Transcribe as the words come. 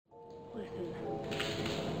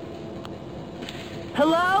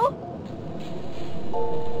Hello?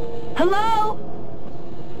 Hello?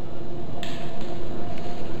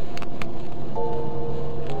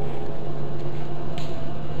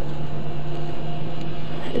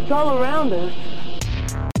 It's all around us.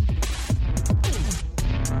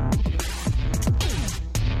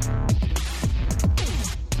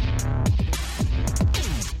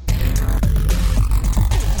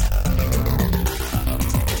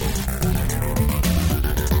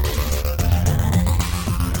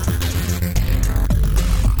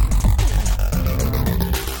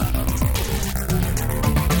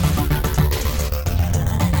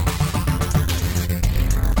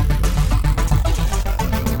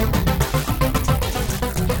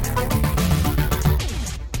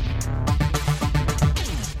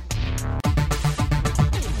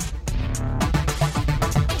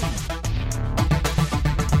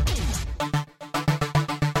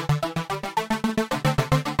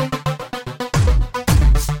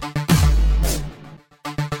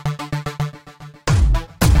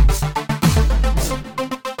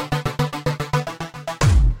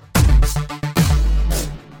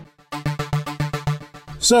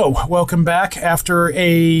 So, welcome back after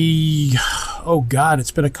it's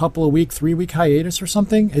been a couple of 3-week hiatus or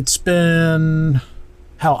something. It's been,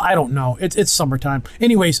 hell, I don't know. It's summertime.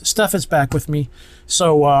 Anyways, Steph is back with me.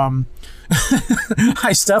 So,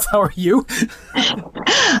 hi, Steph. How are you?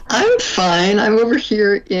 I'm fine. I'm over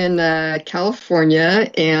here in California,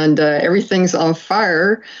 and everything's on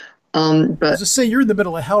fire. But I was just say you're in the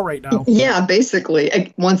middle of hell right now. Yeah,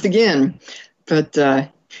 basically, once again. But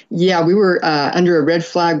yeah, we were under a red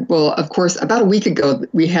flag. Well, of course, about a week ago,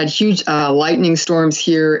 we had huge lightning storms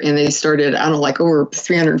here, and they started, over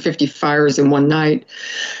 350 fires in one night.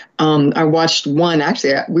 I watched one.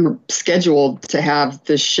 Actually, we were scheduled to have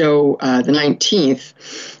this show the 19th,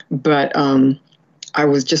 but I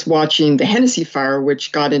was just watching the Hennessy fire,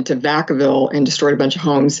 which got into Vacaville and destroyed a bunch of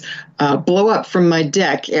homes, blow up from my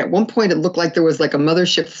deck. At one point, it looked like there was like a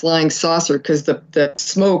mothership flying saucer because the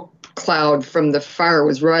smoke cloud from the fire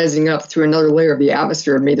was rising up through another layer of the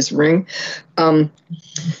atmosphere and made this ring.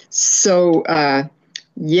 So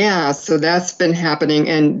that's been happening.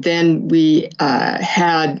 And then we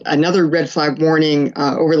had another red flag warning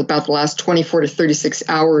over about the last 24 to 36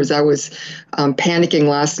 hours. I was panicking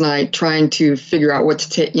last night trying to figure out what to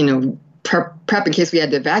take, prep in case we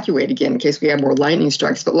had to evacuate again, in case we had more lightning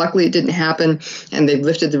strikes. But luckily it didn't happen, and they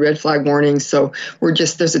lifted the red flag warning. So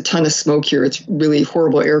there's a ton of smoke here. It's really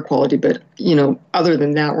horrible air quality. But, other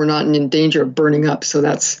than that, we're not in danger of burning up. So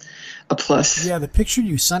that's a plus. Yeah, the picture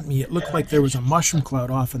you sent me, it looked like there was a mushroom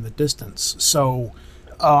cloud off in the distance. So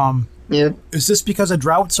yeah. Is this because of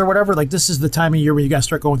droughts or whatever? Like, this is the time of year where you guys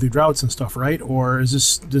start going through droughts and stuff, right? Or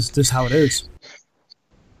is this how it is?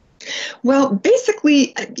 Well,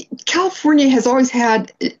 basically, California has always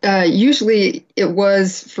had, usually it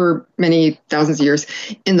was for many thousands of years,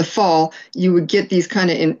 in the fall, you would get these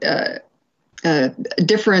kind of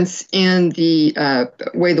difference in the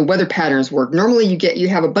way the weather patterns work. Normally, you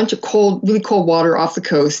have a bunch of really cold water off the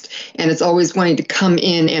coast, and it's always wanting to come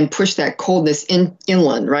in and push that coldness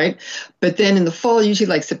inland, right? But then in the fall, usually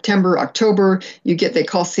like September, October, they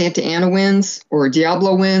call Santa Ana winds or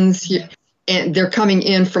Diablo winds. And they're coming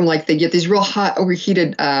in from they get these real hot,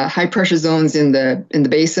 overheated, high pressure zones in the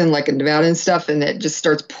basin, like in Nevada and stuff, and it just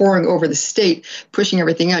starts pouring over the state, pushing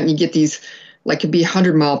everything out, and you get these could be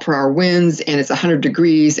 100-mile-per-hour winds, and it's 100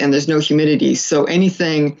 degrees, and there's no humidity. So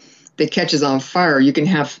anything that catches on fire, you can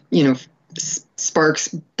have sparks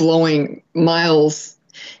blowing miles,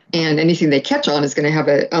 and anything they catch on is going to have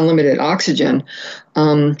unlimited oxygen.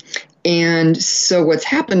 And so what's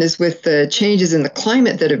happened is with the changes in the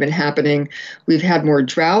climate that have been happening, we've had more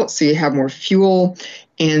drought, so you have more fuel,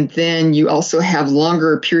 and then you also have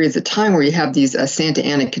longer periods of time where you have these Santa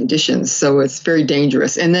Ana conditions. So it's very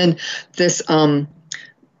dangerous. And then this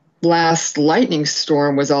last lightning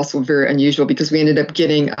storm was also very unusual because we ended up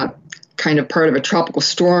getting kind of part of a tropical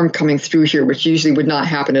storm coming through here, which usually would not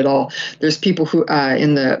happen at all. There's people who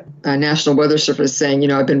in the National Weather Service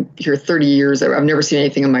saying, I've been here 30 years. I've never seen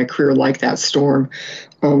anything in my career like that storm.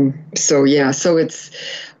 So it's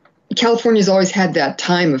California's always had that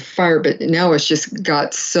time of fire, but now it's just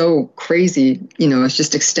got so crazy. It's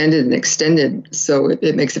just extended and extended. So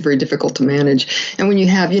it makes it very difficult to manage. And when you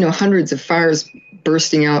have, hundreds of fires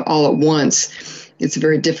bursting out all at once, it's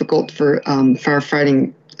very difficult for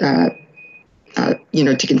firefighting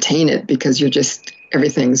to contain it because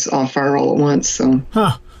everything's on fire all at once. So,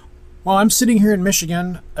 Well, I'm sitting here in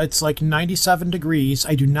Michigan. It's like 97 degrees.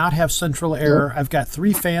 I do not have central air. I've got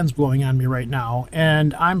 3 fans blowing on me right now,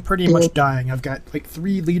 and I'm pretty much dying. I've got like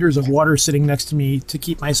 3 liters of water sitting next to me to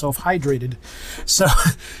keep myself hydrated. So,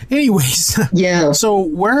 anyways, Yeah. so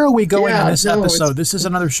where are we going Yeah, on this no, episode? This is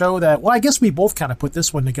another show that, well, I guess we both kind of put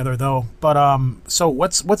this one together though. But so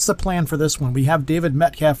what's the plan for this one? We have David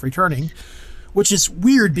Metcalf returning, which is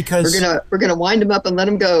weird because We're gonna wind him up and let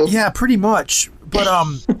him go. yeah, pretty much. But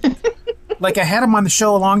like I had him on the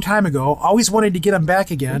show a long time ago. Always wanted to get him back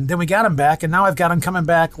again. Then we got him back, and now I've got him coming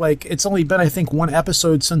back. Like it's only been, I think, 1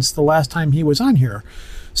 episode since the last time he was on here.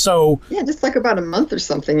 So Yeah, just like about a month or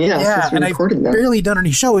something. Yeah, since we and recorded I've that. barely done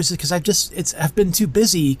any shows because I've been too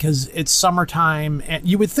busy because it's summertime, and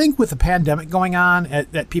you would think with the pandemic going on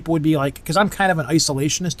that people would be like, because I'm kind of an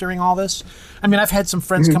isolationist during all this. I mean, I've had some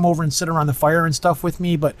friends come over and sit around the fire and stuff with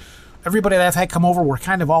me, but everybody that I've had come over, we're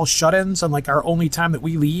kind of all shut-ins, and like our only time that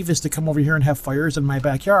we leave is to come over here and have fires in my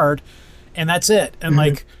backyard, and that's it. And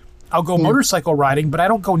like I'll go motorcycle riding, but I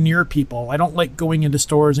don't go near people. I don't like going into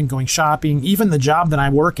stores and going shopping. Even the job that I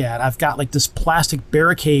work at, I've got like this plastic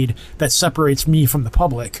barricade that separates me from the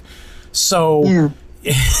public. So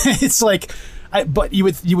it's like, but you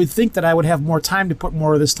would think that I would have more time to put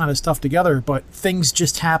more of this kind of stuff together, but things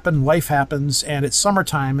just happen, life happens, and it's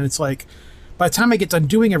summertime, and it's like, by the time I get done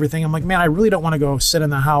doing everything, I'm like, man, I really don't want to go sit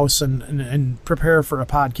in the house and prepare for a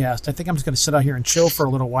podcast. I think I'm just going to sit out here and chill for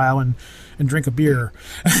a little while and drink a beer.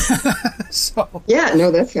 So Yeah,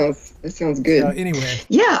 no, that sounds good. anyway,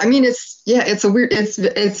 Yeah, I mean it's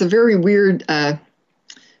a very weird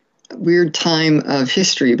time of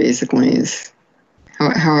history, basically, is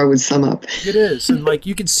how I would sum up. it is. And like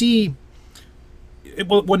you can see,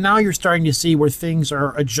 well, now you're starting to see where things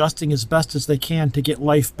are adjusting as best as they can to get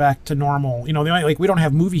life back to normal. You know, like we don't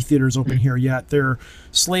have movie theaters open here yet. They're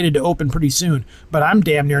slated to open pretty soon, but I'm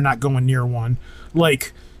damn near not going near one.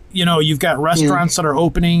 Like, you know, you've got restaurants that are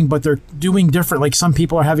opening, but they're doing different. Like some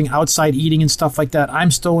people are having outside eating and stuff like that.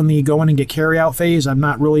 I'm still in the go in and get carry out phase. I'm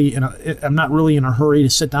not really in a hurry to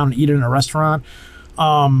sit down and eat in a restaurant.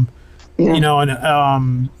 You know,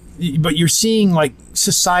 and but you're seeing like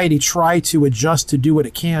society try to adjust to do what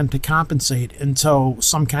it can to compensate until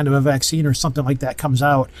some kind of a vaccine or something like that comes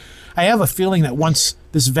out. I have a feeling that once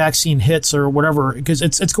this vaccine hits or whatever, because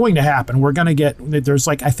it's going to happen, we're going to get, there's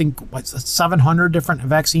like, I think, 700 different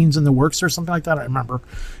vaccines in the works or something like that. I remember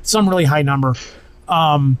some really high number.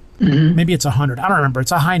 Maybe it's 100. I don't remember.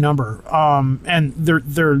 It's a high number. And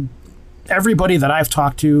they're everybody that I've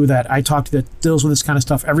talked to, that deals with this kind of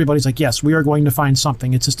stuff, everybody's like, yes, we are going to find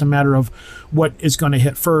something. It's just a matter of what is going to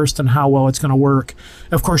hit first and how well it's going to work.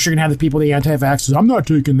 Of course, you're going to have the people, the anti-vaxxers. I'm not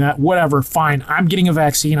taking that. Whatever. Fine. I'm getting a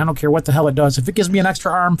vaccine. I don't care what the hell it does. If it gives me an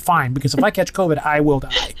extra arm, fine. Because if I catch COVID, I will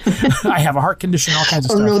die. I have a heart condition, all kinds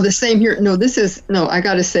of stuff. No, the same here. No, I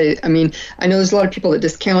got to say, I mean, I know there's a lot of people that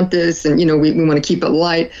discount this and, you know, we want to keep it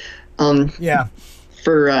light. Yeah.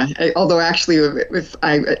 Although actually, if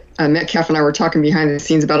Metcalf and I were talking behind the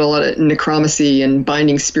scenes about a lot of necromancy and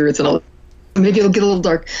binding spirits and all. Maybe it'll get a little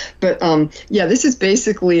dark, but yeah, this is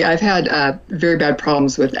basically, I've had very bad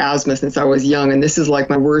problems with asthma since I was young, and this is like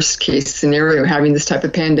my worst case scenario, having this type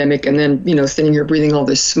of pandemic, and then, you know, sitting here breathing all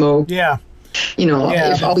this smoke. Yeah. You know,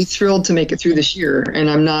 I'll be thrilled to make it through this year, and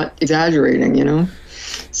I'm not exaggerating, you know.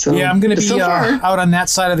 So, yeah, I'm going to be far, out on that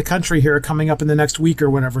side of the country here coming up in the next week or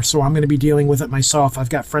whatever, so I'm going to be dealing with it myself. I've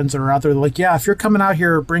got friends that are out there like, yeah, if you're coming out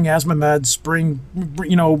here, bring asthma meds,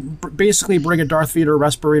 basically bring a Darth Vader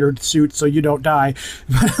respirator suit so you don't die.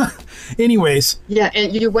 Anyways. Yeah,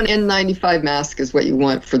 and you want N95 mask is what you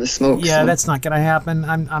want for the smoke. Yeah, so. That's not going to happen.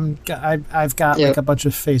 I've got like a bunch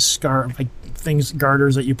of face scar, like things,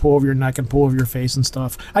 garters that you pull over your neck and pull over your face and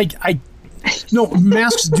stuff. No,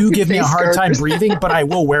 masks do give me a hard time breathing, but I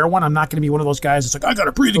will wear one. I'm not going to be one of those guys that's like, I got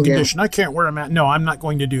a breathing condition. I can't wear a mask. No, I'm not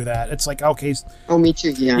going to do that. It's like, okay. Oh, me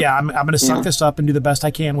too. Yeah. Yeah, I'm going to suck this up and do the best I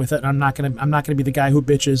can with it. And I'm not going to be the guy who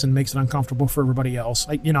bitches and makes it uncomfortable for everybody else.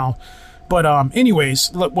 But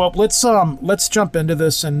anyways, well, let's jump into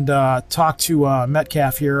this and talk to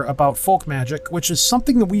Metcalf here about folk magic, which is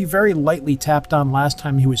something that we very lightly tapped on last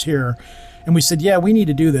time he was here. And we said, yeah, we need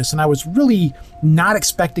to do this. And I was really not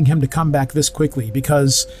expecting him to come back this quickly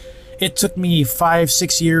because it took me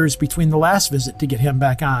 5-6 years between the last visit to get him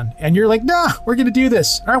back on. And you're like, nah, we're going to do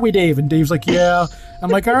this. Aren't we, Dave? And Dave's like, yeah. I'm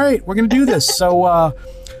like, all right, we're going to do this. So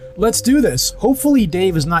let's do this. Hopefully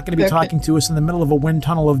Dave is not going to be talking to us in the middle of a wind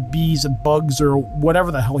tunnel of bees and bugs or whatever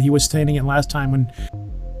the hell he was standing in last time when...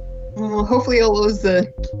 Well, hopefully all those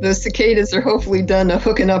cicadas are hopefully done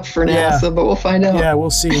hooking up for NASA, but we'll find out. Yeah, we'll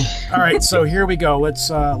see. All right, so here we go. Let's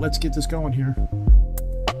get this going here.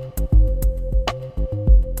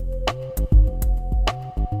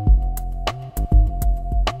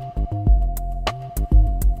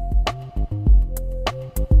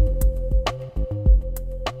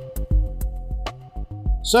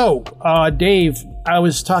 So, Dave, I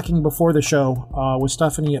was talking before the show with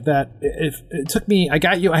Stephanie that it took me. I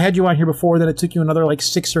had you on here before. Then it took you another like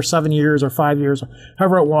 6 or 7 years or 5 years,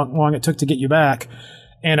 however long it took to get you back.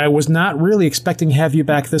 And I was not really expecting to have you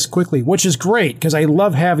back this quickly, which is great because I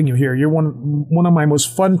love having you here. You're one of my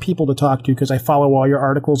most fun people to talk to because I follow all your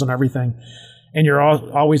articles and everything, and you're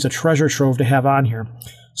always a treasure trove to have on here.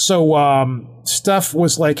 So Steph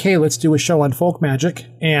was like, hey, let's do a show on folk magic.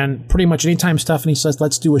 And pretty much anytime Stephanie says,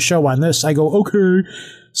 let's do a show on this, I go, okay.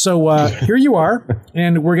 So here you are,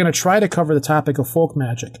 and we're going to try to cover the topic of folk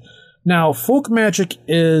magic. Now, folk magic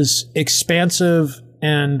is expansive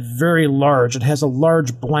and very large. It has a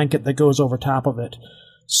large blanket that goes over top of it.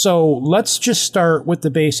 So let's just start with the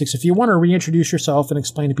basics. If you want to reintroduce yourself and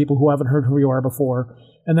explain to people who haven't heard who you are before,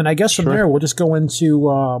 and then I guess from there we'll just go into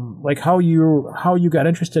like how you got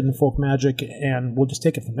interested in folk magic, and we'll just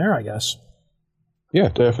take it from there, I guess. Yeah,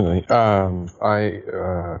 definitely. I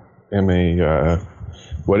am a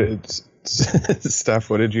Steph,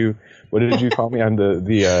 what did you call me? I'm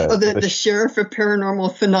the sheriff of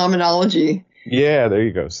paranormal phenomenology. Yeah, there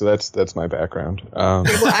you go. So that's my background. Well,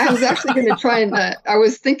 I was actually going to try and I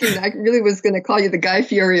was thinking I really was going to call you the Guy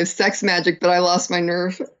Fieri of sex magic, but I lost my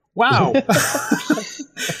nerve. Wow.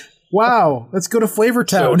 Wow. Let's go to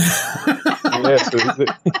Flavortown.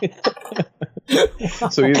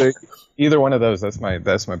 So either one of those. That's my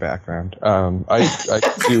background. I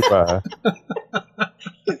do.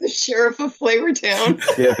 The sheriff of Flavortown.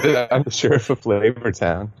 Yeah, I'm the sheriff of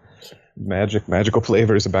Flavortown. Magical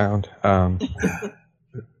flavors abound. The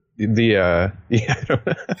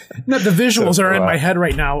visuals are in my head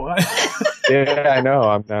right now. Yeah, I know.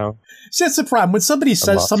 I'm now. See, that's the problem. When somebody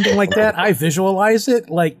says something like that, I visualize it.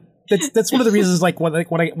 Like that's one of the reasons. Like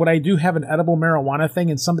when I do have an edible marijuana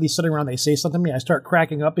thing, and somebody's sitting around, they say something to me, I start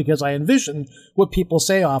cracking up because I envision what people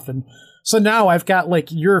say often. So now I've got like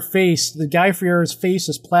your face. The Guy Fieri's face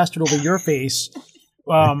is plastered over your face.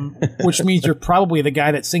 Which means you're probably the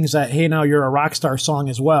guy that sings that "Hey Now You're a Rock Star" song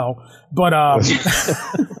as well. But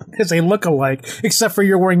because they look alike, except for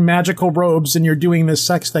you're wearing magical robes and you're doing this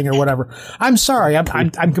sex thing or whatever. I'm sorry,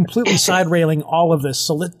 I'm completely side railing all of this.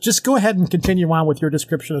 So let's just go ahead and continue on with your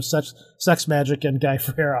description of sex magic and Guy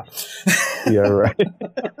Fieri. Yeah, right.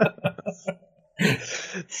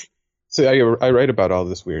 So I write about all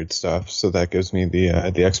this weird stuff, so that gives me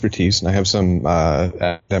the expertise, and I have some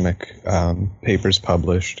academic papers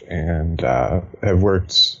published, and have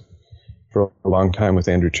worked for a long time with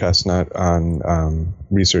Andrew Chestnut on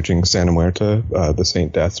researching Santa Muerta, the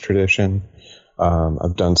Saint Death tradition.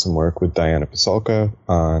 I've done some work with Diana Pasulka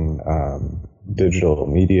on digital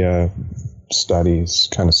media studies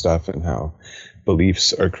kind of stuff, and how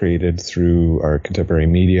beliefs are created through our contemporary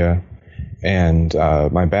media. And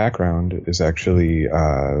my background is actually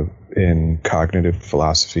in cognitive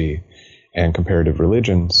philosophy and comparative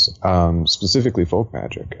religions, specifically folk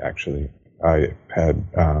magic, actually. I had,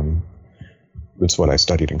 it's what I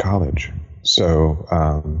studied in college. So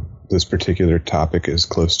this particular topic is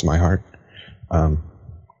close to my heart.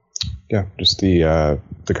 Yeah, just the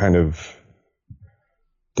kind of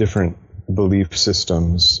different belief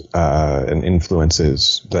systems and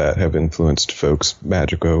influences that have influenced folks'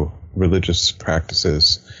 magico-religious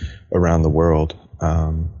practices around the world.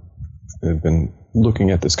 I've been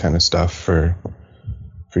looking at this kind of stuff for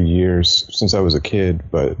years, since I was a kid,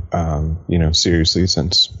 but seriously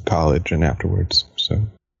since college and afterwards.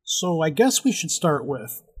 So I guess we should start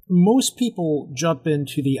with, most people jump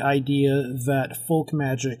into the idea that folk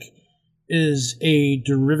magic is a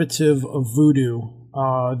derivative of voodoo,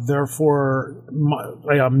 therefore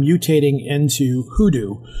mutating into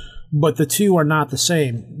hoodoo. But the two are not the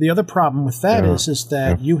same. The other problem with that is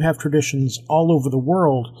that you have traditions all over the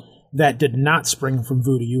world that did not spring from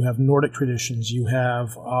voodoo. You have Nordic traditions. You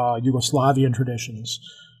have Yugoslavian traditions.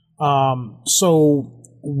 So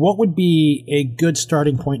what would be a good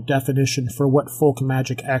starting point definition for what folk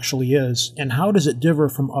magic actually is, and how does it differ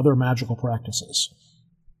from other magical practices?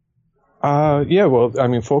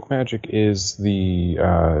 Folk magic is the,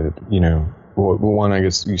 one, I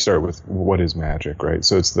guess you start with what is magic, right?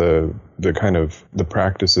 So it's the kind of the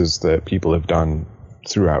practices that people have done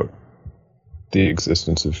throughout the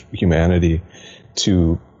existence of humanity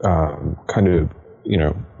to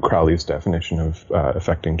Crowley's definition of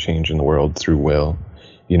affecting change in the world through will,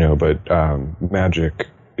 but magic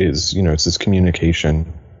is, it's this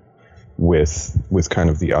communication with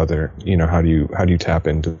kind of the other, how do you tap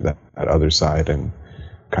into that other side and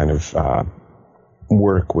kind of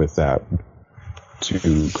work with that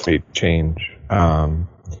to create change.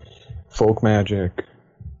 Folk magic,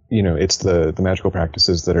 it's the magical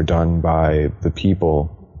practices that are done by the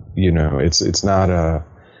people. It's not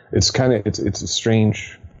it's a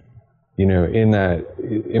strange,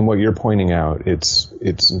 in what you're pointing out, it's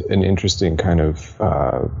an interesting kind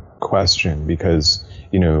of question, because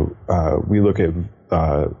we look at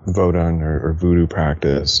Vodun or voodoo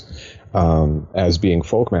practice as being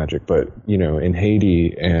folk magic, but in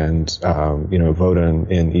Haiti and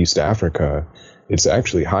Vodun in East Africa, it's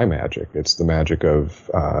actually high magic. It's the magic of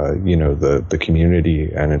the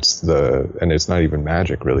community, and it's not even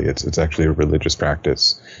magic really. It's actually a religious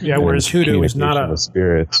practice. Yeah, whereas hoodoo is not with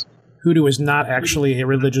spirits. Hoodoo is not actually a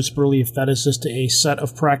religious belief. That is just a set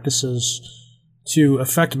of practices to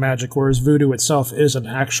affect magic, whereas voodoo itself is an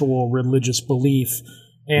actual religious belief.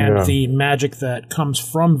 And the magic that comes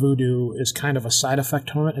from voodoo is kind of a side effect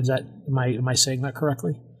from it. Am I saying that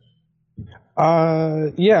correctly?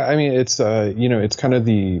 Yeah. I mean, it's it's kind of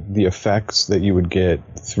the effects that you would get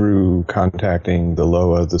through contacting the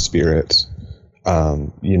Loa, the spirits,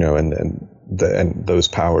 and those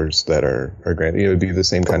powers that are granted. It would be the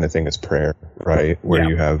same kind of thing as prayer, right? Where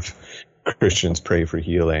you have Christians pray for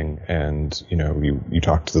healing, and you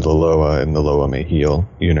talk to the Loa, and the Loa may heal,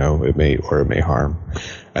 it may harm,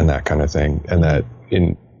 and that kind of thing. And that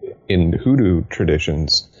in hoodoo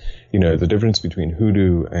traditions, the difference between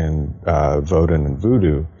hoodoo and Vodun and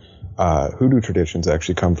voodoo, hoodoo traditions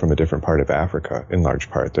actually come from a different part of Africa in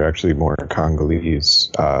large part. They're actually more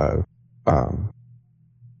Congolese.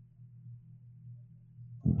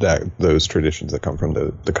 Those traditions that come from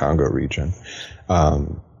the Congo region.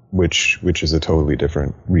 Which is a totally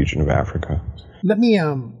different region of Africa. Let me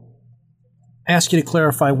ask you to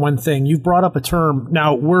clarify one thing. You've brought up a term.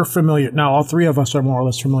 Now, we're familiar. Now, all three of us are more or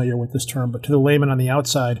less familiar with this term, but to the layman on the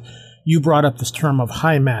outside, you brought up this term of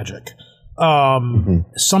high magic.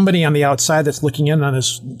 Somebody on the outside that's looking in on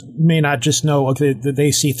this may not just know, okay, that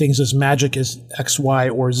they see things as magic as X, Y,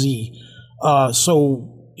 or Z.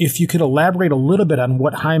 So if you could elaborate a little bit on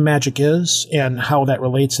what high magic is and how that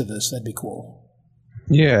relates to this, that'd be cool.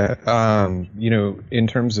 Yeah, in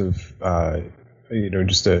terms of and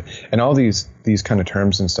all these kind of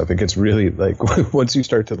terms and stuff, it gets really once you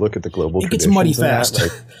start to look at the global traditions, it gets muddy fast.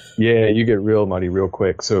 You get real muddy real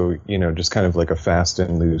quick. So just kind of like a fast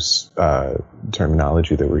and loose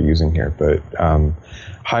terminology that we're using here. But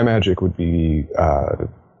high magic would be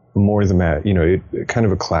more than kind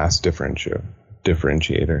of a class differentiator.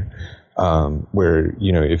 Where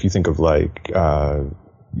if you think of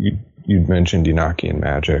you'd mentioned Enochian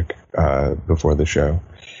magic before the show,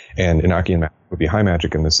 and Enochian magic would be high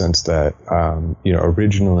magic in the sense that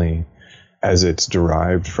originally, as it's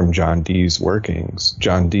derived from John Dee's workings,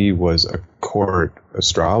 John Dee was a court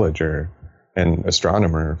astrologer and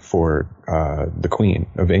astronomer for the Queen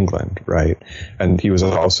of England, right? And he was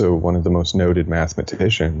also one of the most noted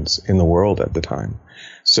mathematicians in the world at the time.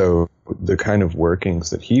 So the kind of workings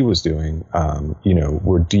that he was doing,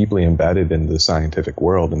 were deeply embedded in the scientific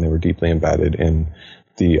world, and they were deeply embedded in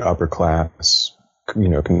the upper class,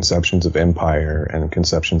 conceptions of empire and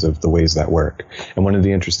conceptions of the ways that work. And one of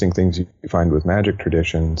the interesting things you find with magic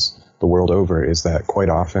traditions the world over is that quite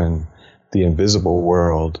often the invisible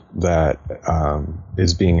world that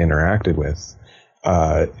is being interacted with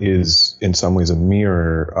is in some ways a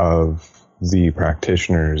mirror of the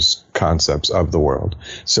practitioners' concepts of the world.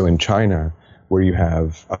 So in China, where you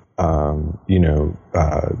have,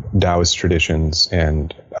 Taoist traditions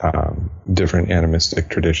and different animistic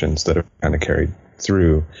traditions that are kind of carried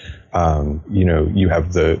through, you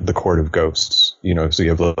have the court of ghosts, so you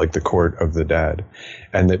have like the court of the dead,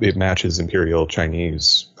 and it matches imperial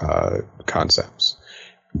Chinese concepts,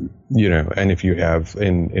 and if you have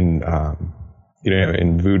in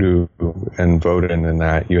voodoo and Vodun and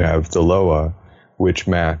that, you have the Loa, which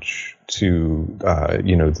match to,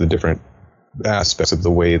 the different aspects of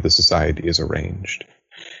the way the society is arranged.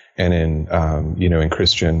 And in in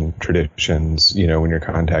Christian traditions, when you're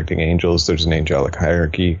contacting angels, there's an angelic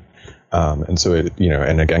hierarchy. And so it,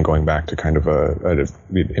 and again, going back to kind of an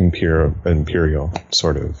imperial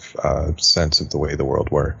sort of sense of the way the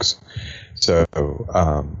world works. So,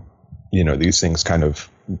 these things kind of,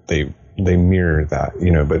 they mirror that,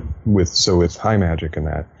 but with high magic and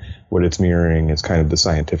that, what it's mirroring is kind of the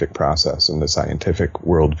scientific process and the scientific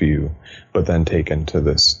worldview, but then taken to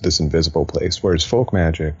this invisible place. Whereas folk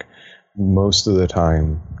magic, most of the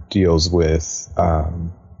time, deals with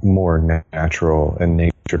more natural and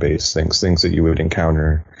nature-based things that you would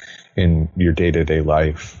encounter in your day-to-day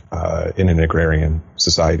life in an agrarian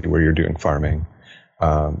society where you're doing farming,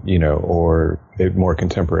 or more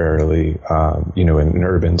contemporarily, in an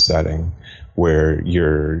urban setting where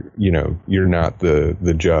you're not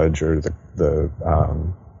the judge or the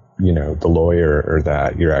the lawyer, or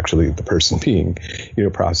that you're actually the person being,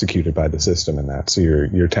 prosecuted by the system, and that. So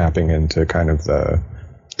you're tapping into kind of the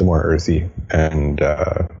more earthy and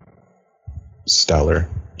stellar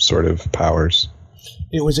sort of powers.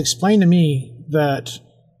 It was explained to me that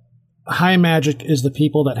high magic is the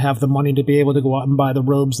people that have the money to be able to go out and buy the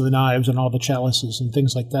robes, the knives, and all the chalices and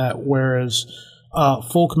things like that, whereas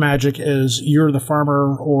folk magic is you're the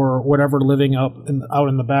farmer or whatever living out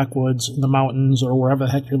in the backwoods, in the mountains, or wherever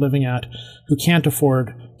the heck you're living at, who can't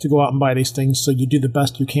afford to go out and buy these things, so you do the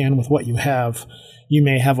best you can with what you have. You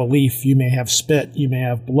may have a leaf, you may have spit, you may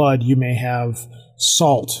have blood, you may have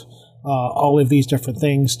salt, all of these different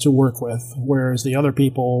things to work with, whereas the other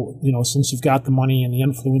people, since you've got the money and the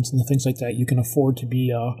influence and the things like that, you can afford to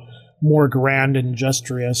be more grand and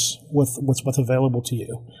gestureous with what's available to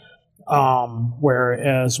you.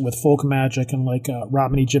 Whereas with folk magic and like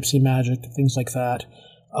Romany gypsy magic, things like that,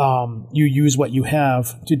 you use what you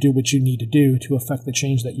have to do what you need to do to affect the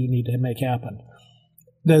change that you need to make happen.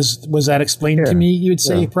 Was that explained to me, you'd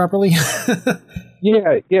say, properly?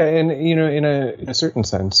 Yeah, and in a certain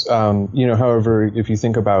sense, however, if you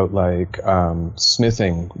think about like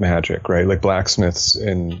smithing magic, right, like blacksmiths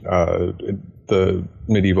in the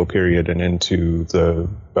medieval period and into the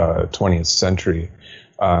 20th century,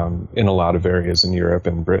 in a lot of areas in Europe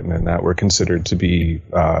and Britain, and that were considered to be,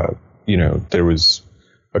 there was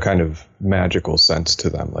a kind of magical sense to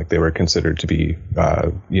them, like they were considered to be,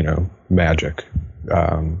 magic.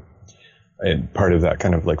 And part of that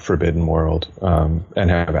kind of like forbidden world, and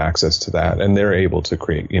have access to that, and they're able to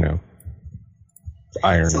create,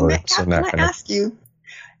 ironworks and that kind of. Can I ask you?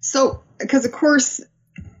 So, because of course,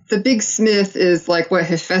 the big smith is like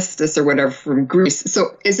Hephaestus or whatever from Greece.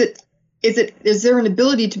 So, is there an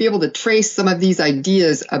ability to be able to trace some of these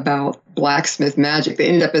ideas about blacksmith magic that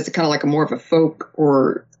ended up as kind of like a more of a folk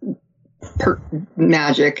or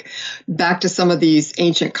magic back to some of these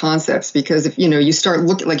ancient concepts? Because if you start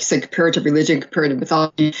looking, like you said, comparative religion, comparative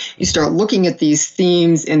mythology, you start looking at these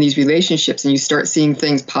themes and these relationships, and you start seeing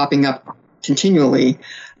things popping up continually.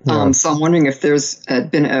 So I'm wondering if there's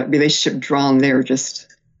been a relationship drawn there, just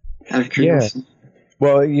out of curiosity. Yeah.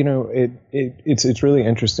 Well, it's really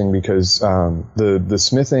interesting because the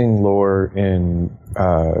smithing lore in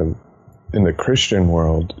the Christian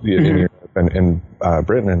world, in Europe and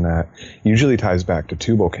Britain, and that usually ties back to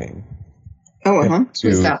Tubal-Cain.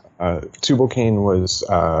 Who's that? Tubal-Cain was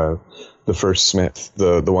the first smith,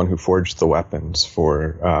 the one who forged the weapons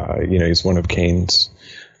for. He's one of Cain's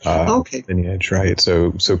lineage, right?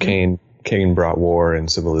 So Cain brought war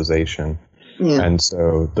and civilization. Yeah. And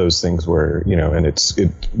so those things were, and it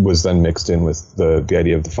was then mixed in with the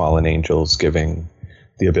idea of the fallen angels giving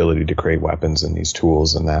the ability to create weapons and these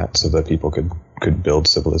tools and that, so that people could build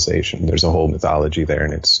civilization. There's a whole mythology there,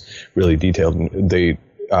 and it's really detailed. The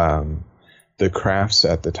crafts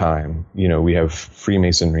at the time, we have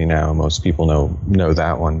Freemasonry now. Most people know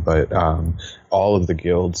that one, but all of the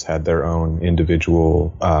guilds had their own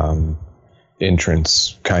individual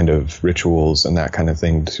entrance kind of rituals and that kind of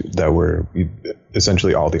thing that were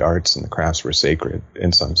essentially all the arts and the crafts were sacred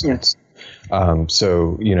in some sense.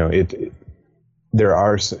 So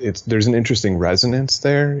there's an interesting resonance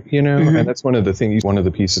there, and that's one of the things. One of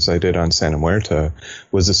the pieces I did on Santa Muerta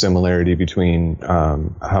was a similarity between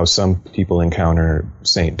how some people encounter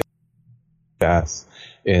Saint Death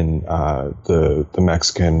in the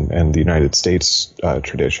Mexican and the United States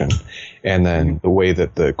tradition, and then the way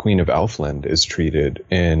that the Queen of Elfland is treated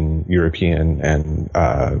in European and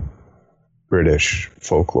British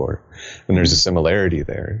folklore. And there's a similarity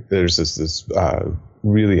there. There's this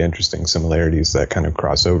really interesting similarities that kind of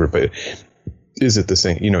cross over. But is it the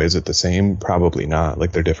same? Is it the same? Probably not.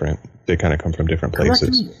 Like they're different. They kind of come from different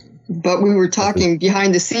places. But we were talking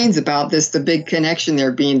behind the scenes about this, the big connection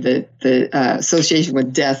there being the association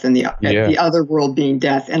with death and the other world being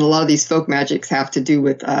death. And a lot of these folk magics have to do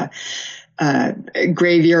with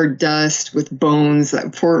graveyard dust, with bones.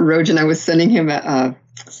 Poor Rojan, I was sending him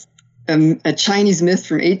a Chinese myth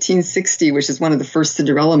from 1860, which is one of the first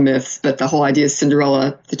Cinderella myths. But the whole idea is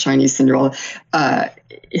Cinderella, the Chinese Cinderella.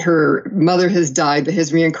 Her mother has died, but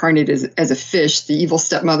has reincarnated as a fish. The evil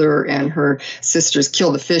stepmother and her sisters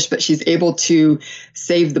kill the fish, but she's able to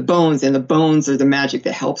save the bones, and the bones are the magic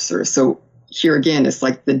that helps her. So here again, it's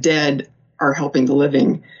like the dead are helping the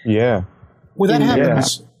living. Yeah. Well, that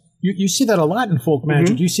happens. You see that a lot in folk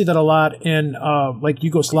magic. You see that a lot in like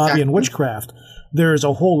Yugoslavian witchcraft. There's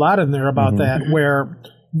a whole lot in there about that, where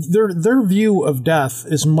their view of death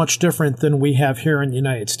is much different than we have here in the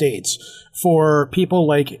United States. For people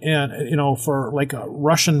like, for like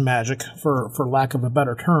Russian magic, for lack of a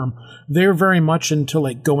better term, they're very much into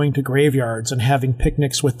like going to graveyards and having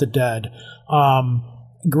picnics with the dead.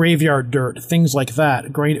 Graveyard dirt, things like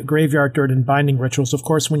that. Graveyard dirt and binding rituals. Of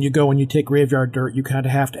course, when you go and you take graveyard dirt, you kind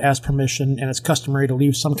of have to ask permission, and it's customary to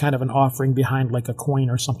leave some kind of an offering behind, like a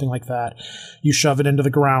coin or something like that. You shove it into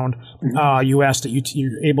the ground. You ask that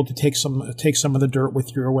you're able to take some of the dirt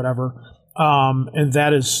with you or whatever. And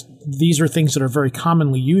these are things that are very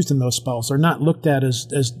commonly used in those spells. They're not looked at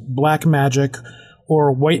as black magic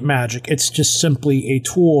or white magic. It's just simply a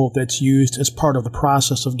tool that's used as part of the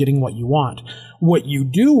process of getting what you want. What you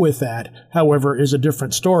do with that, however, is a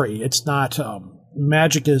different story. It's not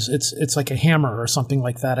magic it's like a hammer or something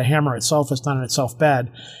like that. A hammer itself is not in itself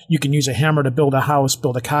bad. You can use a hammer to build a house,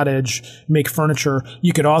 build a cottage, make furniture.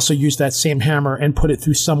 You could also use that same hammer and put it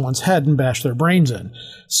through someone's head and bash their brains in.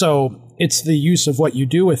 So it's the use of what you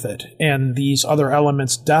do with it. And these other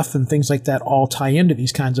elements, death and things like that, all tie into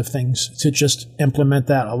these kinds of things to just implement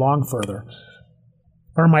that along further.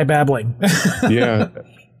 Or am I babbling? Yeah.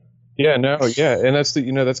 Yeah, no, yeah. And that's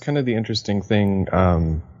that's kind of the interesting thing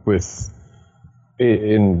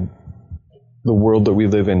in the world that we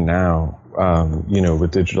live in now,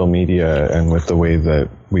 with digital media and with the way that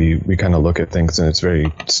we kind of look at things, and it's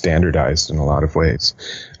very standardized in a lot of ways.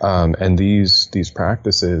 And these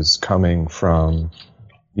practices coming from,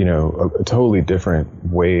 a totally different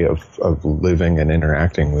way of living and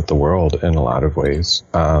interacting with the world in a lot of ways.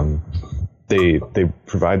 They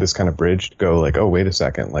provide this kind of bridge to go like, oh, wait a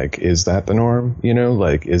second, like, is that the norm?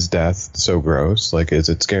 Like, is death so gross? Like, is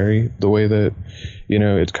it scary the way that,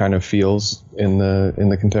 it kind of feels in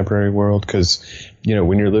the contemporary world? Because,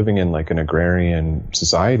 when you're living in like an agrarian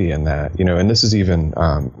society and that, and this is even,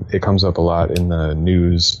 it comes up a lot in the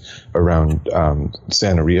news around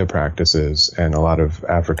Santeria practices and a lot of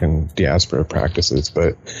African diaspora practices,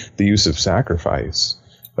 but the use of sacrifice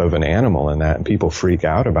of an animal and that, and people freak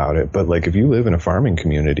out about it. But like, if you live in a farming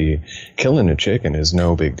community, killing a chicken is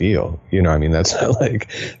no big deal. That's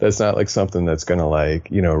not like something that's going to like,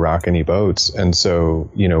 rock any boats. And so,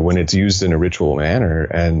 when it's used in a ritual manner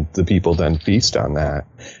and the people then feast on that,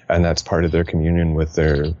 and that's part of their communion with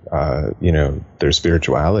their, their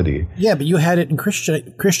spirituality. Yeah, but you had it in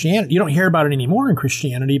Christianity. You don't hear about it anymore in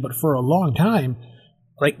Christianity, but for a long time,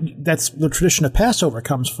 like, that's the tradition of Passover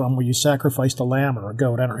comes from, where you sacrificed a lamb or a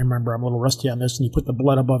goat. I don't remember. I'm a little rusty on this. And you put the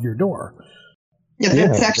blood above your door. Yeah,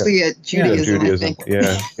 that's actually a Judaism, I think.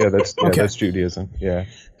 That's Judaism. Yeah.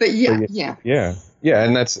 But yeah.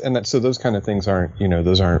 And that's so those kind of things aren't,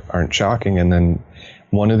 those aren't shocking. And then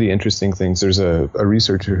one of the interesting things, there's a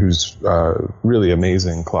researcher who's really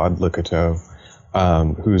amazing, Claude Lecoteau,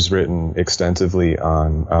 who's written extensively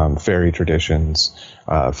on fairy traditions,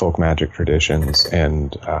 folk magic traditions,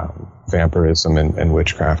 and vampirism and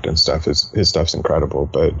witchcraft and stuff. His stuff's incredible.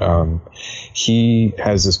 But he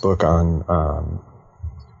has this book on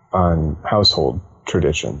household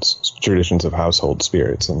traditions of household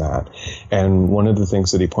spirits and that. And one of the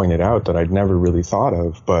things that he pointed out that I'd never really thought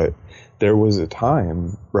of, but there was a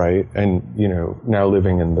time, right? And, now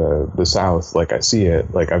living in the South, like, I see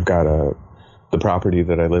it, like, I've got the property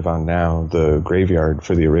that I live on now, the graveyard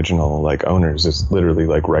for the original like owners is literally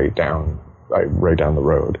like right down the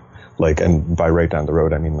road. Like, and by right down the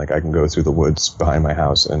road, I mean like I can go through the woods behind my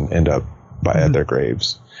house and end up at their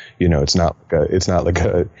graves. It's not like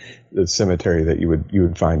a cemetery that you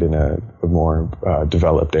would find in a more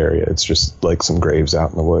developed area. It's just like some graves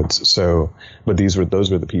out in the woods. So, but those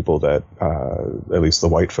were the people that at least the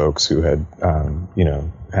white folks who had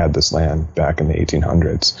had this land back in the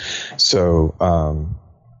 1800s. So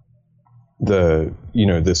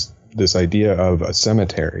this idea of a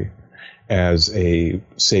cemetery as a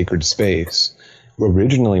sacred space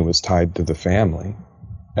originally was tied to the family.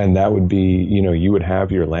 And that would be, you would have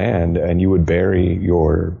your land and you would bury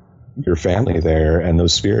your family there, and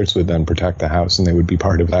those spirits would then protect the house, and they would be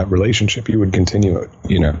part of that relationship. You would continue it,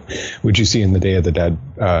 which you see in the Day of the Dead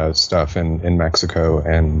stuff in Mexico,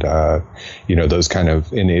 and those kind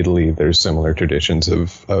of, in Italy, there's similar traditions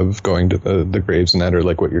of going to the graves and that, or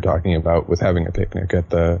like what you're talking about with having a picnic at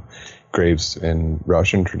the graves in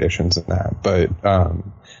Russian traditions and that. But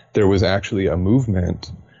there was actually a movement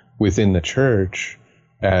within the church,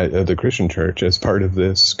 at the Christian church, as part of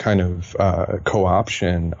this kind of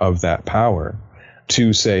co-option of that power,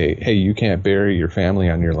 to say, hey, you can't bury your family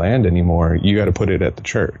on your land anymore. You got to put it at the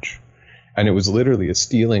church. And it was literally a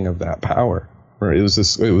stealing of that power. Or it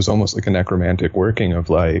was almost like a necromantic working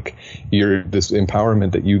of like this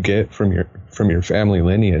empowerment that you get from your family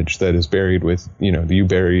lineage that is buried with, you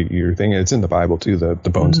bury your thing. It's in the Bible too, the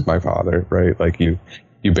bones of my father, right? Like you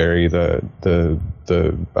bury the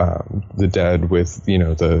dead with,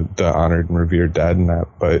 the honored and revered dead and that.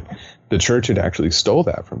 But the church had actually stole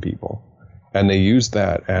that from people. And they used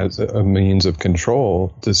that as a means of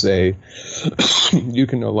control to say, you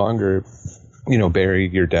can no longer, bury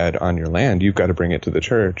your dead on your land. You've got to bring it to the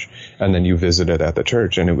church. And then you visit it at the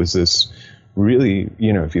church. And it was this really,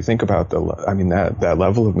 if you think about that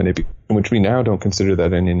level of manipulation, which we now don't consider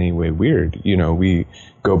that in any way weird. We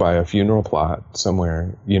go by a funeral plot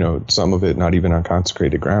somewhere, some of it not even on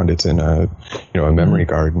consecrated ground. It's in a memory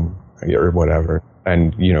garden or whatever.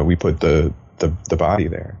 And, we put the body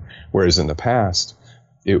there. Whereas in the past,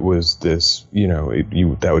 it was this,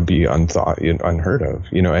 that would be unheard of,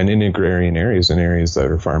 and in agrarian areas and areas that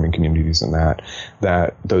are farming communities and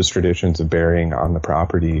that those traditions of burying on the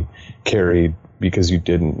property carried because you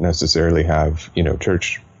didn't necessarily have,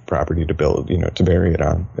 church property to build, to bury it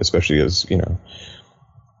on, especially as,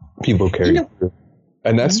 people carry.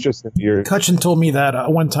 And that's just your. Cutchin told me that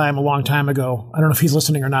one time, a long time ago. I don't know if he's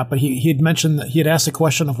listening or not, but he had mentioned that he had asked the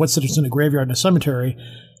question of what's the difference in a graveyard and a cemetery.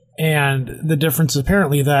 And the difference is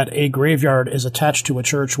apparently that a graveyard is attached to a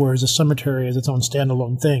church, whereas a cemetery is its own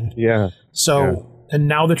standalone thing. Yeah. So, and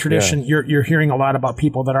now the tradition, you're hearing a lot about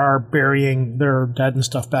people that are burying their dead and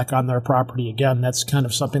stuff back on their property again. That's kind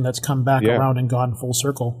of something that's come back around and gone full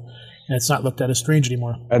circle. And it's not looked at as strange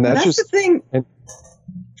anymore. And that's just the thing.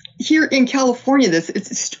 Here in California,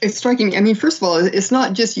 it's striking me. I mean, first of all, it's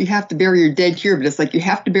not just you have to bury your dead here, but it's like you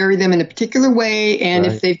have to bury them in a particular way. And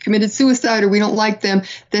if they've committed suicide or we don't like them,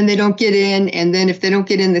 then they don't get in. And then if they don't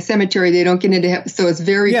get in the cemetery, they don't get into. So it's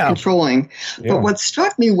very controlling. Yeah. But what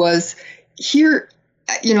struck me was here,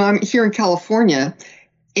 I'm here in California,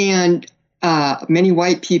 and many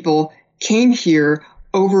white people came here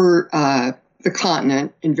over the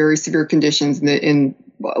continent in very severe conditions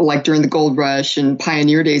like during the gold rush and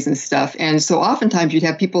pioneer days and stuff. And so oftentimes you'd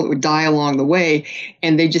have people that would die along the way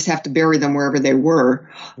and they just have to bury them wherever they were.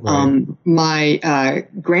 Right. My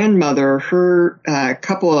grandmother, her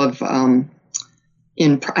couple of, I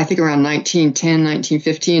think around 1910,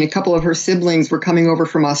 1915, a couple of her siblings were coming over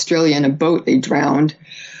from Australia in a boat. They drowned.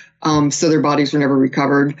 So their bodies were never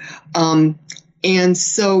recovered. And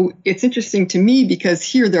so it's interesting to me because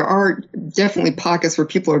here there are definitely pockets where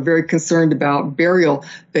people are very concerned about burial.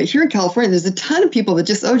 But here in California, there's a ton of people that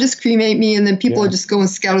just cremate me, and then people just go and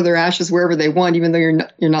scatter their ashes wherever they want, even though you're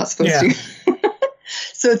not supposed to.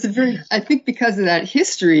 So it's I think because of that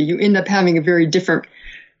history, you end up having a very different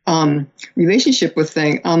relationship with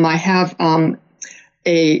things. I have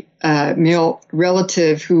a male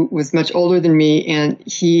relative who was much older than me, and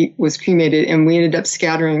he was cremated, and we ended up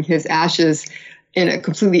scattering his ashes in a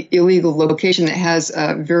completely illegal location that has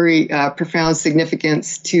very profound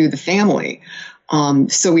significance to the family.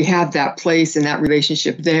 So we have that place and that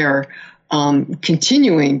relationship there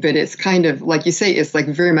continuing, but it's kind of, like you say, it's like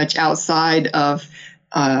very much outside of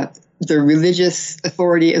the religious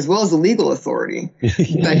authority as well as the legal authority.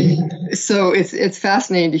 But, so it's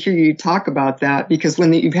fascinating to hear you talk about that, because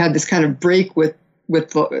when you've had this kind of break with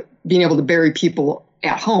being able to bury people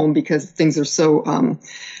at home because things are so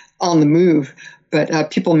on the move,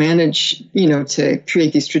 but people manage, to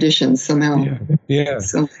create these traditions somehow. Yeah.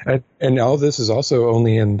 So, and all this is also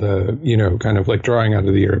only in the, kind of like drawing out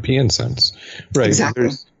of the European sense, right? Exactly.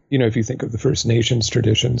 There's, if you think of the First Nations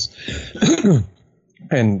traditions,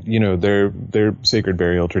 and their sacred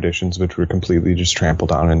burial traditions, which were completely just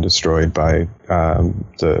trampled on and destroyed by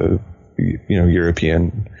the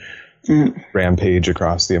European rampage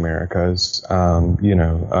across the Americas, and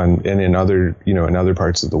in other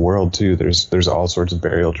parts of the world too. There's all sorts of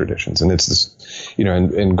burial traditions, and it's this,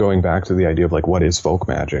 and going back to the idea of like what is folk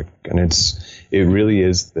magic, and it really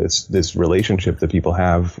is this relationship that people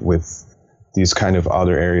have with these kind of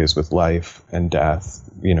other areas with life and death,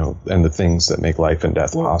 and the things that make life and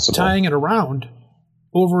death possible. Tying it around,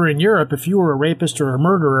 over in Europe, if you were a rapist or a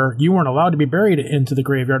murderer, you weren't allowed to be buried into the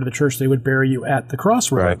graveyard of the church. They would bury you at the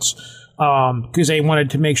crossroads. Because they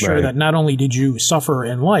wanted to make sure that not only did you suffer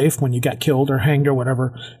in life when you got killed or hanged or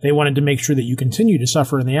whatever, they wanted to make sure that you continue to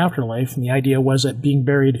suffer in the afterlife. And the idea was that being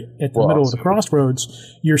buried at the middle of the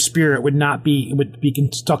crossroads, your spirit would be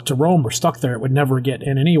stuck to Rome or stuck there. It would never get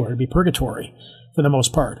in anywhere. It'd be purgatory for the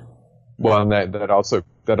most part. Well, and that also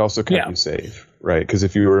kept you safe, right? Because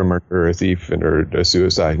if you were a murderer, a thief, or a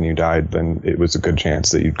suicide, and you died, then it was a good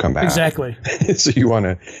chance that you'd come back. Exactly. So you want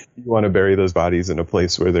to bury those bodies in a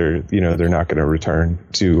place where they're not going to return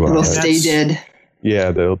to. They'll stay dead.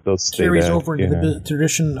 Yeah, they'll stay dead. Carries over into the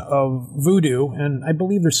tradition of voodoo, and I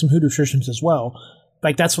believe there's some hoodoo traditions as well.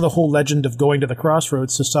 like that's the whole legend of going to the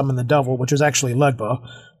crossroads to summon the devil, which is actually Legba,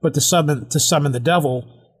 but to summon the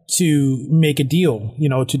devil to make a deal,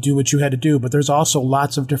 to do what you had to do. But there's also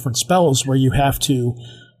lots of different spells where you have to,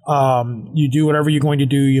 you do whatever you're going to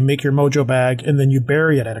do, you make your mojo bag, and then you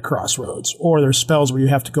bury it at a crossroads. Or there's spells where you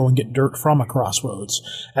have to go and get dirt from a crossroads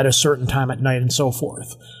at a certain time at night and so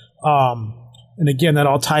forth. And again, that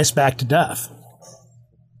all ties back to death.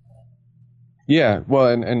 Yeah, well,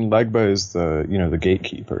 and Legba is the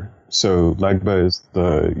gatekeeper. So Legba is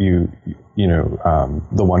the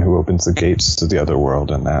one who opens the gates to the other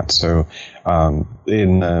world and that. So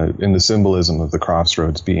in the symbolism of the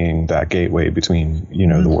crossroads being that gateway between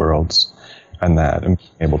the worlds and that, and being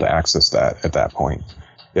able to access that at that point.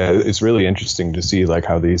 Yeah, it's really interesting to see like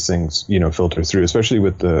how these things filter through, especially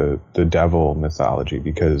with the devil mythology,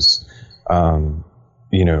 because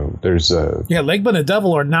there's a... Yeah, Legba and the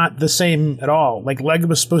devil are not the same at all. Like, Legba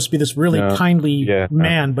was supposed to be this really kindly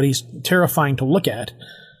man, but he's terrifying to look at.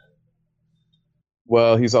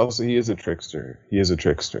 Well, he is a trickster. He is a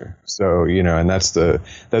trickster. So, and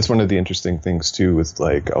that's one of the interesting things, too, with,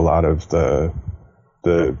 like, a lot of the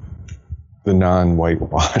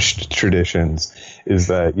non-whitewashed traditions, is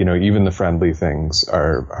that, even the friendly things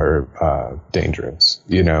are dangerous.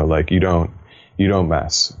 Like, you don't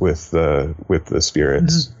mess with the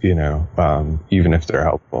spirits, even if they're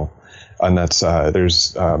helpful. And that's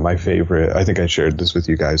there's my favorite. I think I shared this with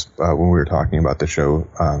you guys when we were talking about the show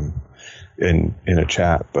in a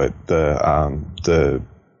chat. But the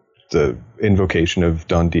invocation of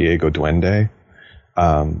Don Diego Duende,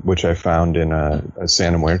 which I found in a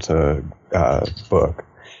Santa Muerta book,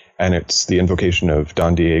 and it's the invocation of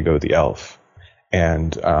Don Diego the elf.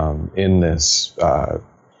 And in this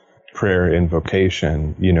prayer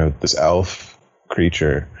invocation, this elf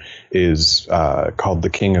creature is called the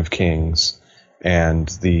King of Kings, and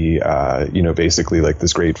the basically like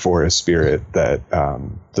this great forest spirit that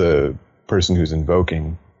the person who's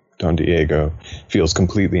invoking Don Diego feels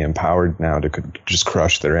completely empowered now to just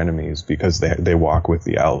crush their enemies because they walk with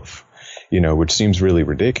the elf, which seems really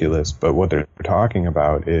ridiculous, but what they're talking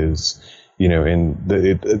about is in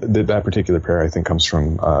that particular prayer, I think, comes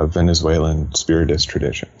from Venezuelan spiritist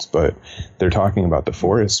traditions, but they're talking about the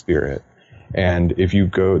forest spirit. And if you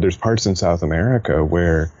go, there's parts in South America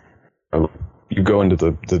where you go into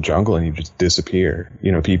the jungle and you just disappear.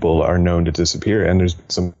 People are known to disappear. And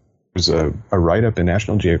there's a write-up in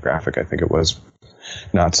National Geographic, I think it was,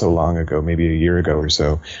 not so long ago, maybe a year ago or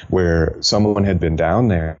so, where someone had been down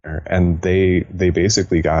there and they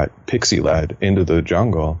basically got pixie-led into the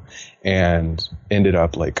jungle and ended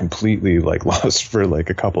up like completely like lost for like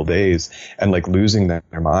a couple days and like losing their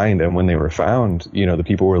mind. And when they were found, the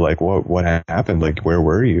people were like, what happened? Like, where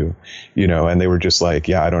were you? And they were just like,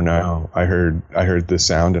 yeah, I don't know. I heard this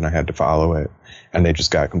sound and I had to follow it. And they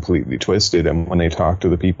just got completely twisted. And when they talked to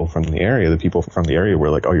the people from the area were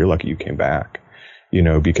like, oh, you're lucky you came back.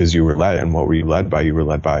 Because you were led, and what were you led by? You were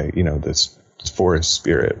led by, this forest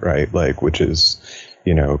spirit, right? Like, which is,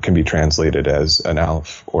 can be translated as an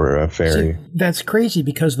elf or a fairy. See, that's crazy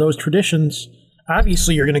because those traditions,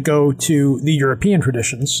 obviously you're going to go to the European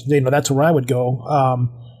traditions. That's where I would go,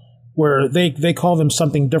 where they call them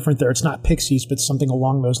something different there. It's not pixies, but something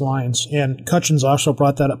along those lines. And Cutchins also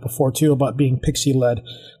brought that up before too, about being pixie led.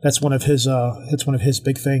 That's one of his, it's one of his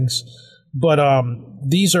big things. But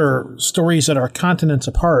these are stories that are continents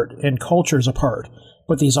apart and cultures apart,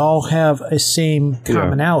 but these all have a same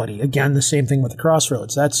commonality. Yeah. Again, the same thing with the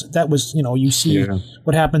crossroads. That was you see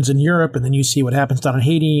what happens in Europe, and then you see what happens down in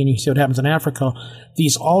Haiti, and you see what happens in Africa.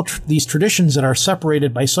 These traditions that are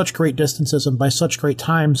separated by such great distances and by such great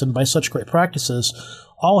times and by such great practices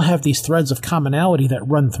all have these threads of commonality that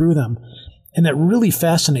run through them, and that really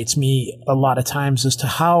fascinates me a lot of times as to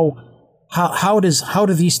how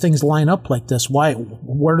do these things line up like this?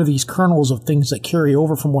 What are these kernels of things that carry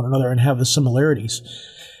over from one another and have the similarities?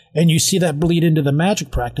 And you see that bleed into the magic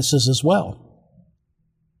practices as well.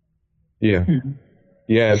 Yeah. Mm-hmm.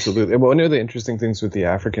 Yeah, absolutely. Well, one of the interesting things with the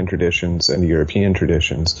African traditions and the European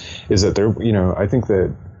traditions is that they're, I think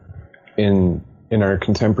that in our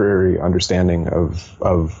contemporary understanding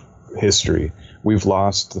of history, we've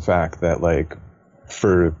lost the fact that, like,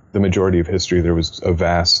 for the majority of history, there was a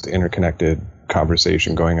vast interconnected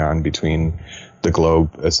conversation going on between the globe,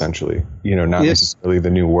 essentially, not necessarily the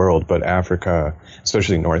New World, but Africa,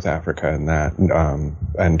 especially North Africa and that,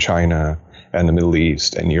 and China and the Middle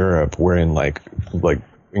East and Europe were in like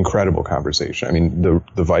incredible conversation. I mean,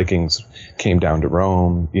 the Vikings came down to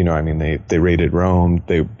Rome, they raided Rome.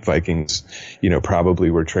 The Vikings, probably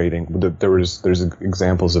were trading. There's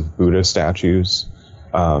examples of Buddha statues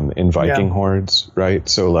in Viking hordes, right?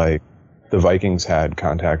 So like the Vikings had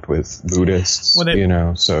contact with Buddhists,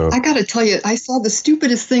 so. I got to tell you, I saw the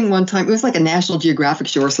stupidest thing one time. It was like a National Geographic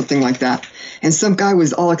show or something like that. And some guy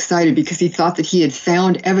was all excited because he thought that he had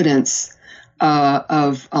found evidence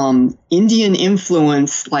of Indian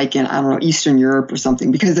influence, like in, I don't know, Eastern Europe or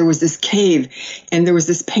something, because there was this cave and there was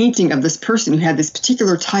this painting of this person who had this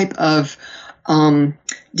particular type of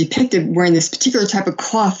depicted wearing this particular type of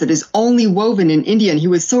cloth that is only woven in India. And he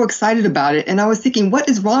was so excited about it. And I was thinking, what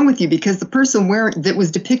is wrong with you? Because the person that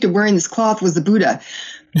was depicted wearing this cloth was the Buddha.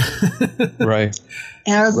 Right.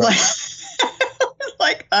 And I was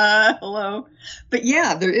hello. But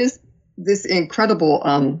yeah, there is this incredible,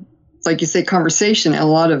 like you say, conversation and a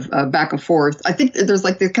lot of back and forth. I think there's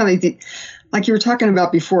like this kind of, like you were talking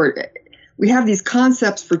about before, we have these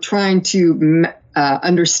concepts for trying to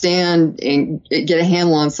understand and get a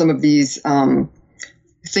handle on some of these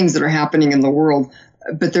things that are happening in the world,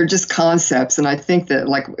 but they're just concepts. And I think that,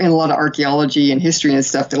 like in a lot of archaeology and history and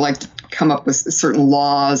stuff, they like to come up with certain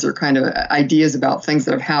laws or kind of ideas about things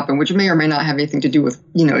that have happened, which may or may not have anything to do with,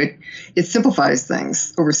 it simplifies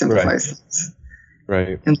things, oversimplifies things.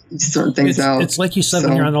 Right. And certain things out. It's like you said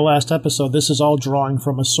when you're on the last episode, this is all drawing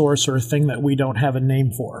from a source or a thing that we don't have a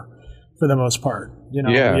name for the most part. We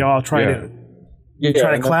all try to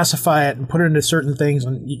classify it and put it into certain things,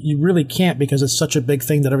 and you really can't because it's such a big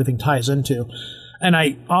thing that everything ties into. And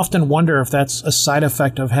I often wonder if that's a side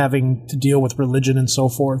effect of having to deal with religion and so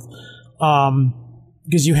forth.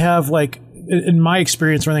 Because you have, like, in my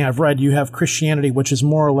experience, or anything I've read, you have Christianity, which is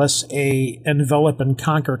more or less a envelop and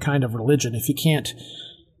conquer kind of religion. If you can't,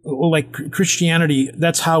 like Christianity,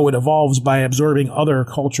 that's how it evolves, by absorbing other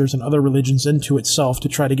cultures and other religions into itself to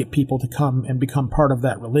try to get people to come and become part of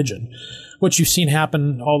that religion, which you've seen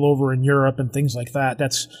happen all over in Europe and things like that.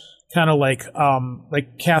 That's kind of like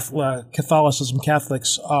Catholicism,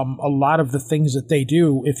 Catholics, a lot of the things that they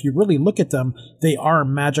do, if you really look at them, they are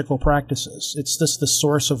magical practices. It's just the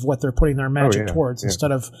source of what they're putting their magic towards.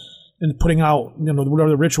 Instead of putting out,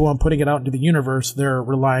 the ritual and putting it out into the universe, they're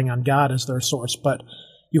relying on God as their source. But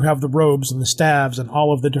you have the robes and the staves and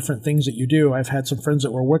all of the different things that you do. I've had some friends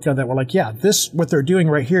that were working on that were like, yeah, what they're doing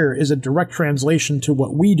right here is a direct translation to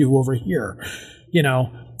what we do over here,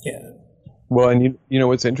 Well, and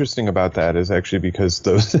what's interesting about that is actually because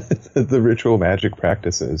those the ritual magic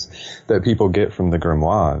practices that people get from the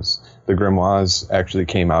grimoires actually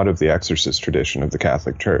came out of the exorcist tradition of the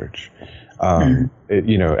Catholic Church.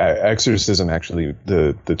 Exorcism, actually,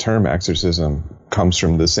 the term exorcism comes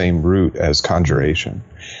from the same root as conjuration.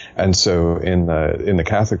 And so in the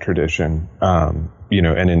Catholic tradition, and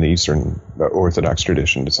in the Eastern Orthodox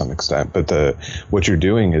tradition to some extent, but what you're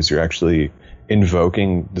doing is you're actually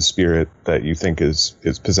invoking the spirit that you think is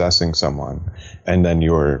possessing someone, and then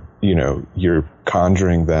you're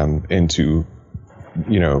conjuring them into,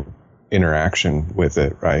 interaction with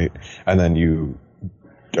it, right? And then you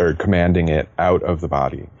are commanding it out of the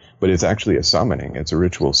body. But it's actually a summoning. It's a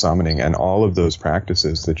ritual summoning. And all of those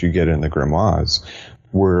practices that you get in the grimoires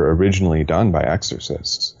were originally done by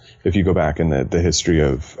exorcists. If you go back in the history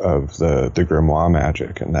of the grimoire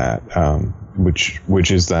magic and that,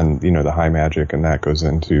 which is then, the high magic, and that goes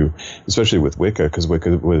into, especially with Wicca, because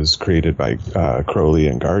Wicca was created by Crowley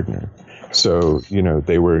and Gardner. So,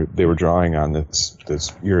 they were drawing on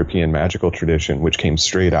this European magical tradition, which came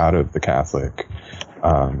straight out of the Catholic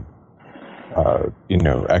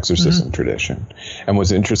exorcism tradition. And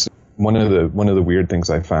what's interesting, one of the weird things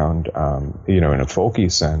I found, in a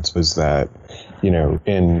folky sense, was that,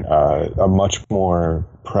 in a much more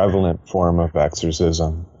prevalent form of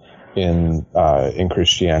exorcism in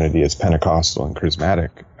Christianity is Pentecostal and charismatic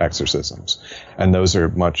exorcisms, and those are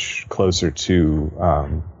much closer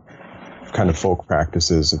to kind of folk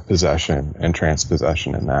practices of possession and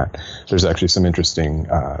transpossession. In that, there's actually some interesting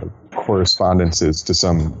correspondences to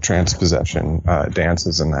some transpossession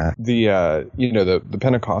dances in that. The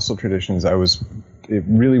Pentecostal traditions, I was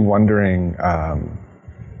really wondering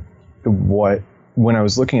when I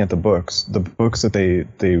was looking at the books that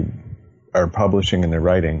they are publishing and they're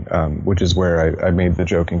writing, which is where I made the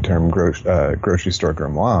joking term grocery store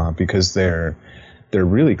grimoire, because they're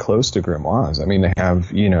really close to grimoires. I mean, they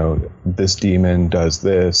have, this demon does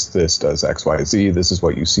this does X, Y, Z. This is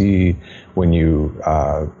what you see when you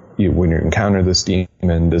encounter this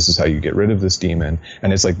demon. This is how you get rid of this demon.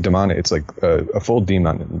 And it's like demonic. It's like a full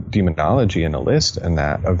demonology and a list and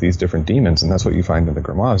that of these different demons. And that's what you find in the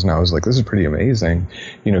grimoires. And I was like, this is pretty amazing,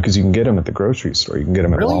 because you can get them at the grocery store. You can get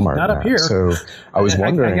them at Walmart. Not up here. So I was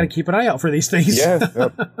wondering. I got to keep an eye out for these things. Yeah.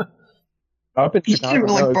 Up in you Chicago,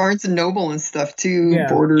 get like Barnes and Noble and stuff too. Yeah.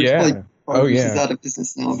 Borders, like Borders is out of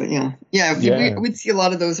business now, but yeah, we'd see a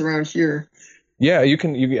lot of those around here. Yeah, you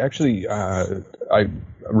can actually,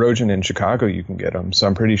 Rojan in Chicago, you can get them. So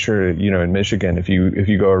I'm pretty sure, in Michigan, if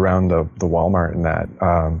you go around the Walmart and that,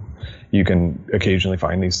 you can occasionally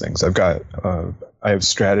find these things. I have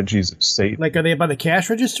Strategies of Satan. Like, are they by the cash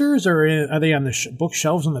registers, or are they on the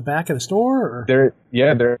bookshelves on the back of the store? Or? They're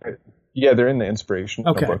in the inspiration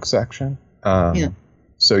book section.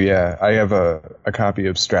 So yeah, I have a copy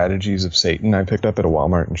of Strategies of Satan I picked up at a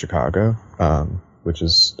Walmart in Chicago, which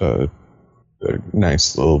is a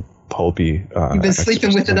nice little pulpy. You've been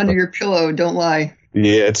sleeping with it under your pillow. Don't lie.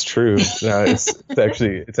 Yeah, it's true.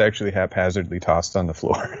 It's actually haphazardly tossed on the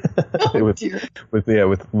floor with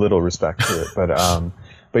little respect to it.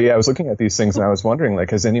 But yeah, I was looking at these things and I was wondering,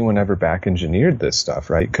 like, has anyone ever back engineered this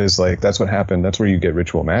stuff, right? Because like that's what happened. That's where you get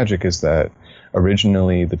ritual magic. Is that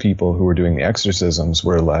originally the people who were doing the exorcisms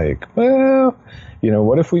were like, well,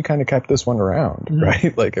 what if we kind of kept this one around,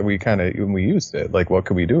 right? Like, and we used it. Like, what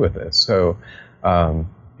could we do with this? So,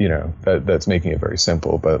 that's making it very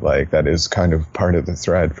simple, but like that is kind of part of the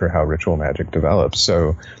thread for how ritual magic develops.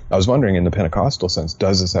 So I was wondering, in the Pentecostal sense,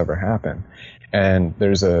 does this ever happen? And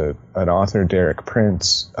there's an author, Derek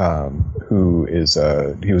Prince, who he was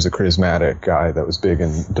a charismatic guy that was big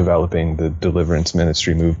in developing the deliverance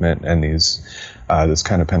ministry movement and this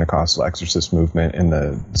kind of Pentecostal exorcist movement in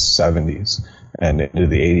the 70s and into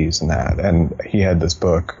the 80s and that. And he had this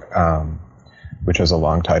book, which has a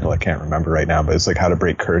long title I can't remember right now, but it's like How to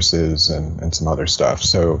Break Curses and some other stuff.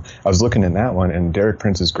 So I was looking in that one, and Derek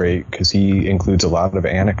Prince is great because he includes a lot of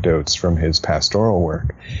anecdotes from his pastoral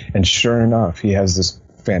work. And sure enough, he has this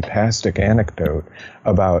fantastic anecdote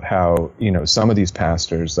about how, some of these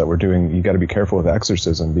pastors that were doing, you got to be careful with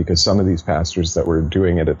exorcism, because some of these pastors that were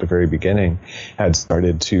doing it at the very beginning had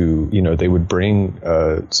started to, they would bring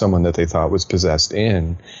someone that they thought was possessed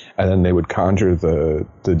in, and then they would conjure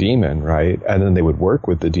the demon, right? And then they would work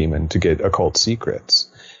with the demon to get occult secrets.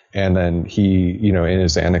 And then he, in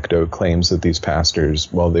his anecdote claims that these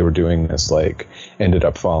pastors, while they were doing this, like, ended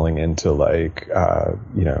up falling into like,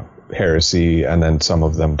 heresy, and then some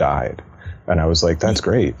of them died. And I was like, that's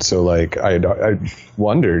great. So like, I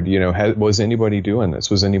wondered, was anybody doing this?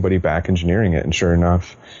 Was anybody back engineering it? And sure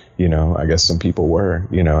enough, I guess some people were,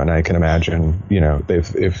 and I can imagine,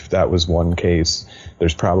 if that was one case,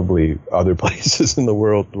 there's probably other places in the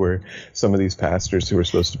world where some of these pastors who are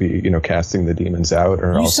supposed to be, casting the demons out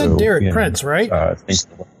are also. You said Derek Prince, right?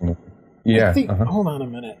 Yeah. Hold on a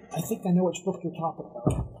minute. I think I know which book you're talking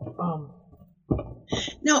about.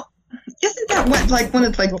 Now, isn't that one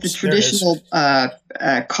of the traditional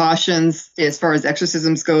cautions as far as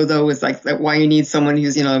exorcisms go, though, is like that why you need someone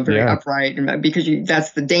who's very upright, and because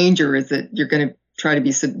that's the danger, is that you're going to try to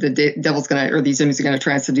be, the devil's going to, or these enemies are going to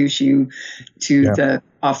try and seduce you to the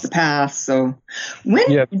off the path. So when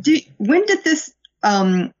did this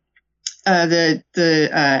the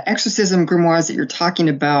exorcism grimoires that you're talking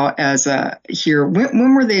about as here,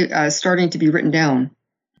 when were they starting to be written down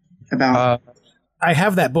about? I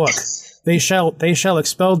have that book. They shall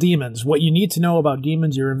expel demons. What you need to know about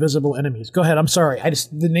demons, your invisible enemies. Go ahead. I'm sorry.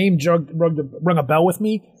 The name rung a bell with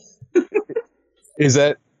me. Is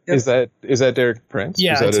that Derek Prince?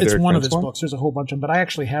 Yeah, it's one of his books. There's a whole bunch of them, but I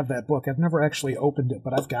actually have that book. I've never actually opened it,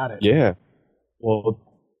 but I've got it. Yeah. Well,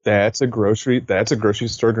 that's a grocery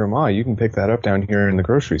store grimoire. You can pick that up down here in the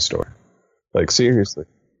grocery store. Like, seriously.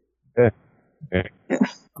 Yeah.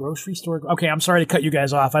 Grocery store. Okay, I'm sorry to cut you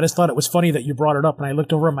guys off. I just thought it was funny that you brought it up, and I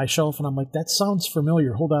looked over at my shelf, and I'm like, that sounds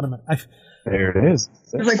familiar. Hold on a minute. There it is.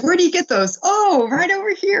 You're like, where do you get those? Oh, right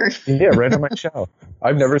over here. Yeah, right on my shelf.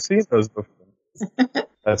 I've never seen those before.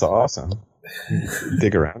 That's awesome.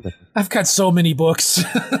 Dig around it. I've got so many books.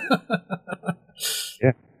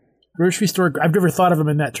 Yeah. Grocery store. I've never thought of them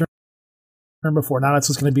in that term before. Now that's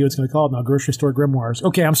what's going to be. What's going to call it now? Grocery store grimoires.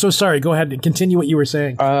 Okay, I'm so sorry. Go ahead and continue what you were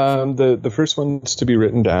saying. The first ones to be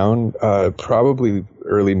written down, probably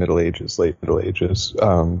early Middle Ages, late Middle Ages.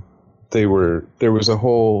 There was a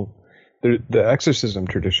whole. The exorcism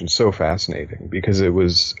tradition is so fascinating because it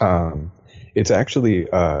was. It's actually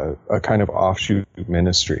a kind of offshoot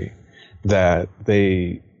ministry that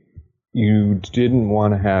you didn't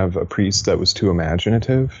want to have a priest that was too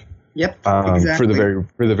imaginative. Yep. Exactly.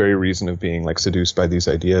 For the very reason of being like seduced by these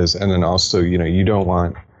ideas, and then also you don't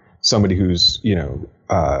want somebody who's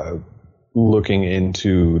looking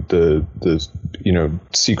into the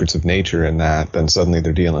secrets of nature and that, then suddenly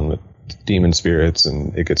they're dealing with demon spirits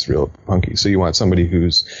and it gets real funky. So you want somebody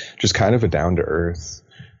who's just kind of a down to earth,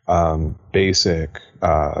 basic,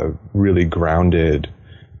 really grounded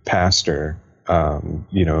pastor.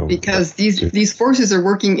 Because these forces are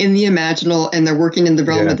working in the imaginal and they're working in the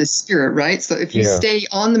realm of the spirit, right? So if you stay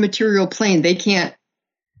on the material plane, they can't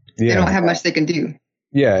They don't have much they can do.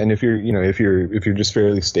 Yeah, and if you're just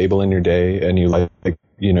fairly stable in your day and you like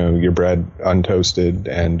your bread untoasted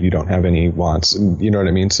and you don't have any wants, you know what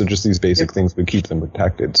I mean? So just these basic things would keep them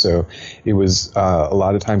protected. So it was a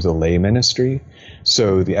lot of times a lay ministry.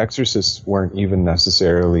 So the exorcists weren't even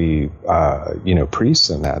necessarily priests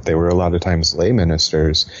in that. They were a lot of times lay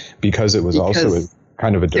ministers because it was also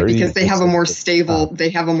kind of a dirty. Because they have a more stable,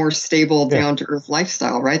 down to earth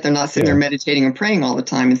lifestyle, right? They're not sitting there meditating and praying all the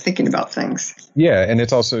time and thinking about things. Yeah, and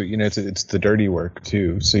it's also it's the dirty work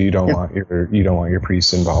too. So you don't want your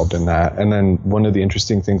priests involved in that. And then one of the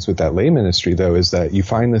interesting things with that lay ministry though is that you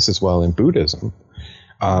find this as well in Buddhism,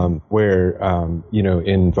 where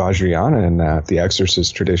in Vajrayana and that the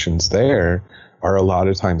exorcist traditions there are a lot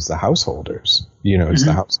of times the householders. It's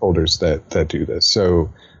the householders that do this. So.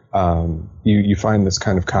 You find this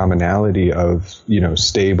kind of commonality of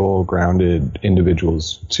stable, grounded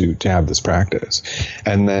individuals to have this practice,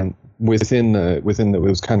 and then within the it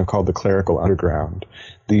was kind of called the clerical underground.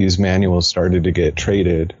 These manuals started to get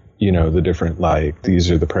traded, the different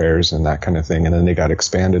these are the prayers and that kind of thing, and then they got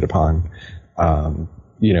expanded upon,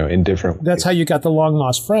 in different. That's how you got the long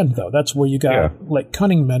lost friend, though. That's where you got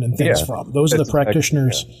cunning men and things from. Those are the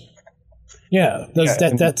practitioners.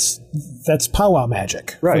 That's powwow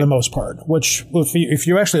magic for the most part. Which, if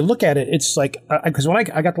you actually look at it, it's like because when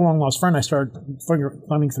I got the long lost friend, I started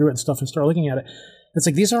thumbing through it and stuff and started looking at it. It's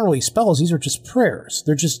like these aren't really spells; these are just prayers.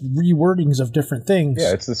 They're just rewordings of different things.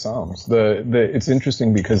 Yeah, it's the Psalms. It's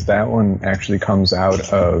interesting because that one actually comes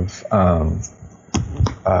out of.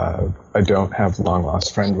 I don't have Long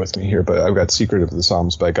Lost Friend with me here, but I've got Secret of the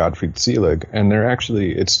Psalms by Gottfried Selig, and they're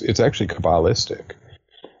actually it's actually Kabbalistic.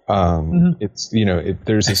 It's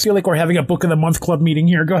there's. I feel like we're having a book of the month club meeting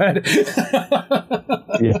here. Go ahead.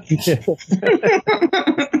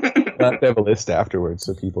 Not to have a list afterwards,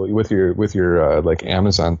 so people with your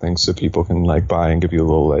Amazon things, so people can buy and give you a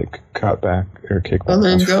little cutback or kickback. Oh,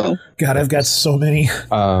 there you go. God, I've got so many.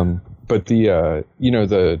 But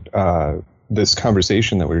this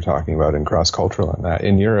conversation that we were talking about in cross cultural and that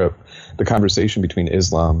in Europe, the conversation between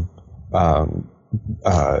Islam,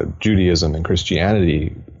 Judaism, and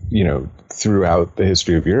Christianity, throughout the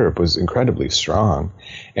history of Europe was incredibly strong,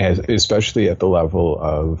 and especially at the level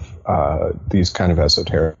of these kind of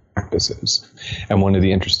esoteric practices. And one of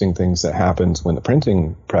the interesting things that happens when the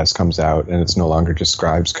printing press comes out and it's no longer just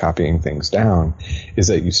scribes copying things down is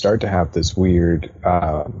that you start to have this weird,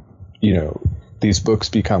 these books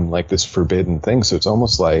become like this forbidden thing. So it's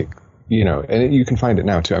almost like, and you can find it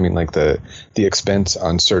now too. I mean, the expense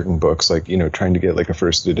on certain books, trying to get a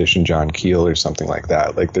first edition John Keel or something like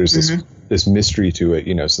that. There's this mystery to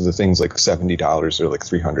it, so the thing's $70 or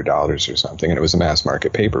 $300 or something. And it was a mass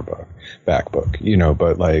market back book,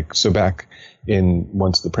 but so back in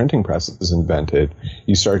once the printing press is invented,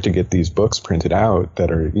 you start to get these books printed out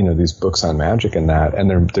that are, these books on magic and that, and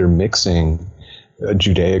they're mixing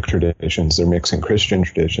Judaic traditions, they're mixing Christian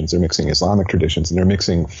traditions, they're mixing Islamic traditions, and they're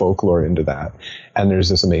mixing folklore into that. And there's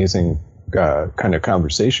this amazing kind of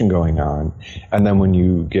conversation going on. And then when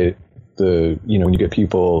you get when you get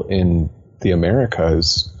people in the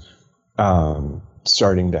Americas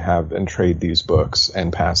starting to have and trade these books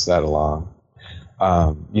and pass that along,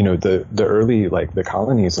 the early the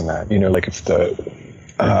colonies and that, if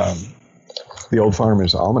the Old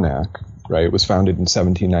Farmer's Almanac, right, was founded in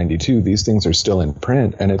 1792. These things are still in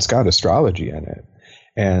print, and it's got astrology in it.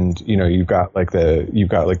 And you've got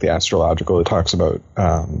the astrological. It talks about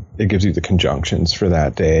it gives you the conjunctions for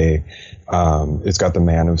that day. It's got the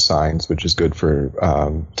man of signs, which is good for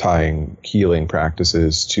tying healing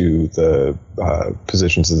practices to the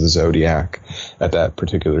positions of the zodiac at that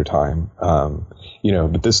particular time.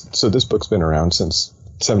 But this book's been around since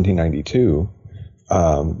 1792.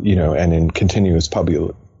 And in continuous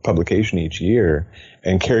publication each year,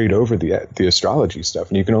 and carried over the astrology stuff.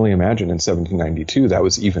 And you can only imagine in 1792 that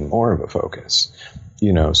was even more of a focus.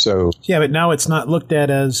 So yeah, but now it's not looked at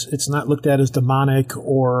as demonic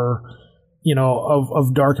or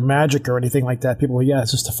of dark magic or anything like that. People,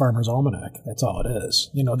 it's just a farmer's almanac. That's all it is.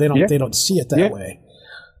 They don't see it that way.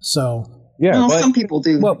 So some people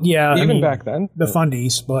do. Well, yeah, even back then, the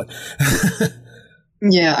fundies, but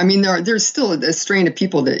yeah, I mean there's still a strain of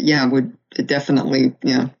people that would definitely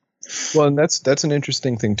Well, and that's an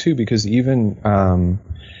interesting thing too, because even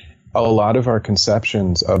a lot of our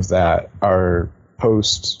conceptions of that are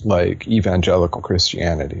post evangelical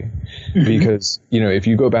Christianity. because, if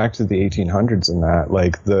you go back to the 1800s and that,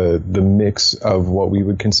 like the mix of what we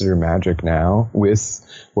would consider magic now with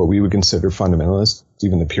what we would consider fundamentalists,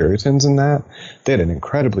 even the Puritans and that, they had an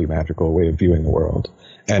incredibly magical way of viewing the world.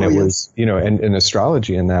 And was, and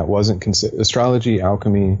astrology in that wasn't astrology,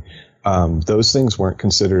 alchemy, those things weren't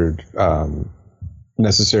considered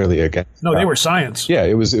necessarily against. No, they were science. Yeah,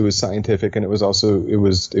 it was scientific, and it was also it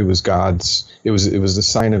was God's. It was the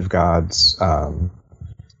sign of God's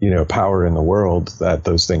power in the world that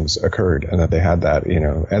those things occurred and that they had that,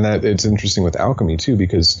 and that it's interesting with alchemy too,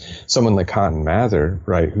 because someone like Cotton Mather,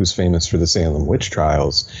 right, who's famous for the Salem witch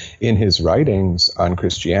trials, in his writings on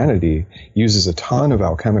Christianity uses a ton of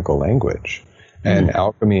alchemical language and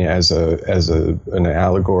alchemy as an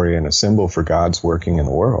allegory and a symbol for God's working in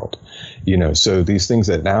the world. So these things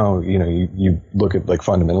that now, you look at, like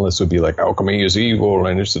fundamentalists would be like, alchemy is evil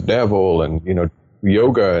and it's the devil and,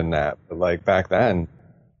 yoga and that. But like back then,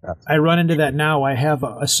 I run into that now. I have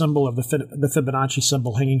a symbol of the Fibonacci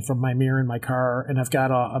symbol hanging from my mirror in my car, and I've got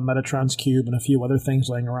a Metatron's cube and a few other things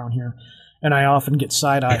laying around here. And I often get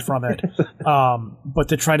side-eye from it. But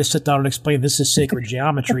to try to sit down and explain this is sacred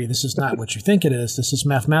geometry, this is not what you think it is, this is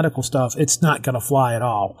mathematical stuff, it's not going to fly at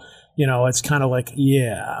all. It's kind of like,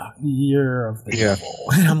 yeah, you're of the devil.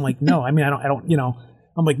 And I'm like, no, I don't,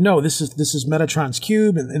 I'm like, no, this is Metatron's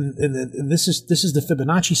cube, and this is the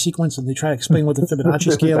Fibonacci sequence, and they try to explain what the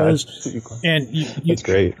Fibonacci scale is. And that's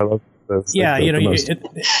great. I love this. I can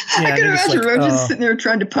imagine Roach sitting there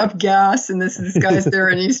trying to puff gas, and this guy's there,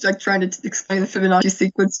 and he's like trying to explain the Fibonacci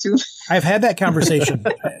sequence to him. I've had that conversation.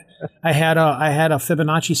 I had a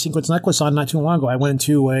Fibonacci sequence necklace on not too long ago. I went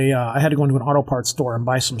into I had to go into an auto parts store and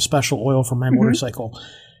buy some special oil for my motorcycle.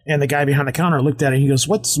 And the guy behind the counter looked at it and he goes,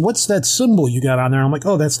 what's that symbol you got on there? I'm like,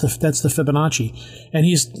 oh, that's the Fibonacci. And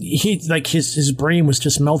he like his brain was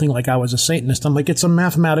just melting like I was a Satanist. I'm like, it's a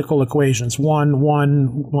mathematical equation. It's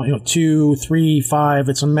 1, 2, 3, 5.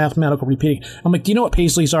 It's a mathematical repeating. I'm like, do you know what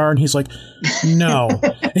Paisleys are? And he's like, no.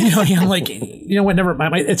 I'm like, what, never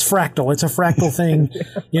mind. It's fractal. It's a fractal thing,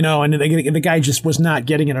 and the guy just was not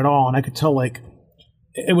getting it at all. And I could tell, like,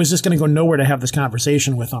 it was just going to go nowhere to have this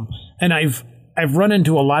conversation with him. And I've run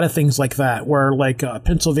into a lot of things like that, where like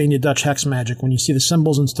Pennsylvania Dutch hex magic, when you see the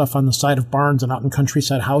symbols and stuff on the side of barns and out in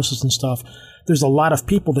countryside houses and stuff, there's a lot of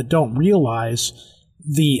people that don't realize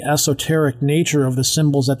the esoteric nature of the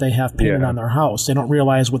symbols that they have painted on their house. They don't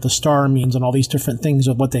realize what the star means and all these different things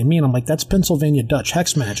of what they mean. I'm like, that's Pennsylvania Dutch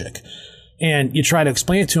hex magic. And you try to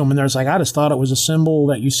explain it to them, and there's like, I just thought it was a symbol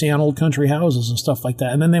that you see on old country houses and stuff like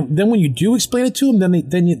that. And then when you do explain it to them,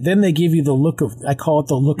 then they give you the look of, I call it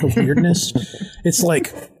the look of weirdness. It's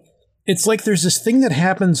like there's this thing that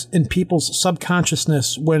happens in people's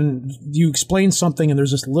subconsciousness when you explain something, and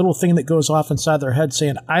there's this little thing that goes off inside their head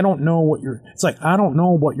saying, I don't know what you're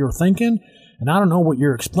thinking, and I don't know what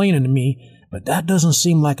you're explaining to me. But that doesn't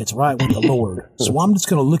seem like it's right with the Lord. So I'm just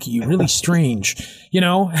going to look at you really strange,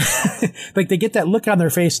 like they get that look on their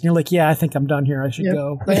face and you're like, yeah, I think I'm done here. I should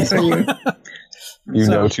go. You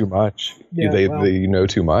know too much. Yeah, they know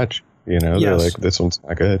too much. They're like, this one's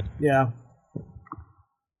not good. Yeah.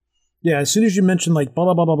 Yeah. As soon as you mention like blah,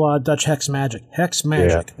 blah, blah, blah, blah, Dutch hex magic, that's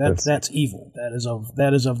evil. That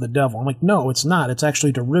is of the devil. I'm like, no, it's not. It's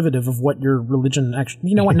actually derivative of what your religion actually,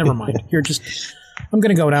 you know what? Never mind. I'm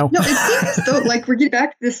going to go now. No, it seems as though, like, we're getting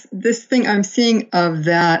back to this thing I'm seeing of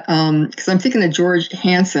that, because I'm thinking of George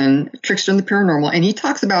Hansen, Trickster in the Paranormal, and he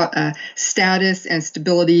talks about status and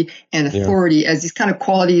stability and authority as these kind of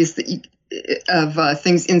qualities of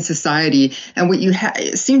things in society. And what you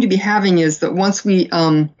seem to be having is that once we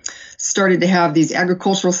started to have these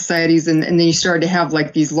agricultural societies, and then you started to have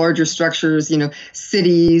like these larger structures,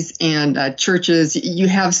 cities and churches, you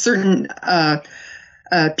have certain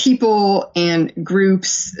people and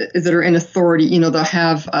groups that are in authority. They'll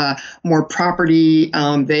have more property.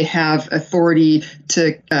 They have authority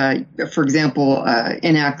to, for example,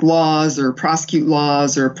 enact laws or prosecute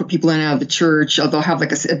laws or put people in and out of the church. They'll have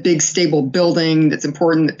like a big stable building that's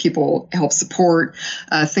important that people help support.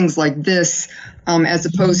 Things like this, as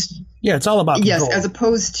opposed. Yeah, it's all about control. Yes, as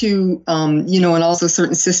opposed to, and also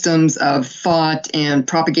certain systems of thought and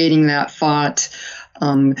propagating that thought.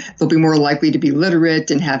 They'll be more likely to be literate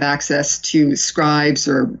and have access to scribes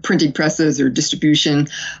or printing presses or distribution.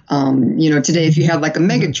 Today, if you had like a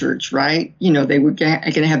mega church, right, they would going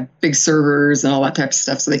to have big servers and all that type of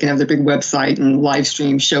stuff, so they can have their big website and live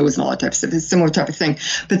stream shows and all that type of stuff. It's a similar type of thing.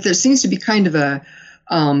 But there seems to be kind of a,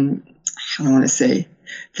 how do I want to say,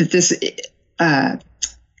 that this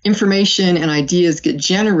information and ideas get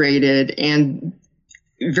generated and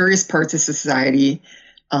various parts of society,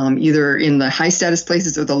 either in the high status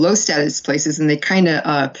places or the low status places, and they kind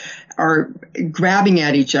of are grabbing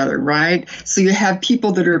at each other, right? So you have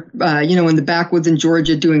people that are, in the backwoods in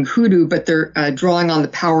Georgia doing hoodoo, but they're drawing on the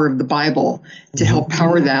power of the Bible to help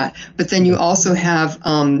power that. But then you also have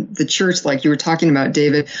the church, like you were talking about,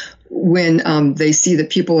 David, when they see that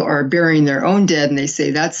people are burying their own dead, and they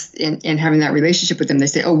say that's, and having that relationship with them, they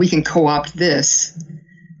say, oh, we can co-opt this.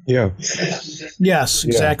 Yeah. Yes,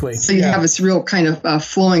 exactly. So you have this real kind of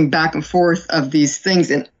flowing back and forth of these things.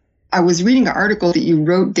 And I was reading an article that you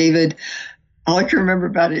wrote, David. All I can remember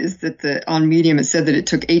about it is that on Medium it said that it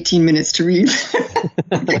took 18 minutes to read.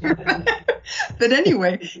 But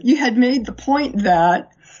anyway, you had made the point that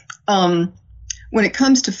when it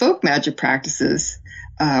comes to folk magic practices,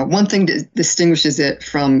 one thing that distinguishes it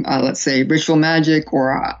from, let's say, ritual magic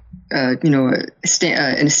or an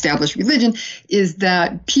established religion is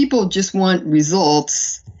that people just want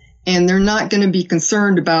results, and they're not going to be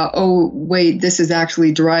concerned about, oh, wait, this is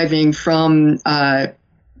actually deriving from,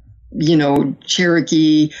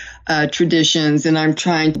 Cherokee traditions, and I'm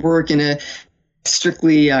trying to work in a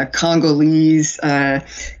strictly Congolese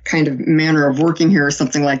kind of manner of working here or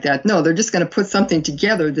something like that. No, they're just going to put something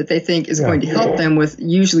together that they think is going to help them with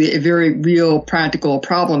usually a very real practical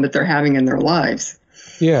problem that they're having in their lives.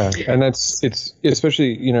 Yeah, and it's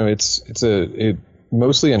especially, it's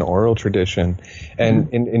mostly an oral tradition, and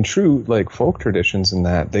in true like folk traditions, in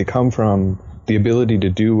that they come from the ability to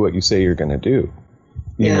do what you say you're going to do.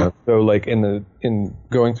 You know, so like in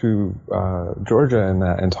going through Georgia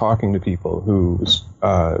and talking to people whose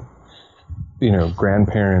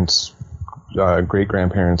grandparents, great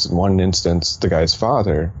grandparents, in one instance, the guy's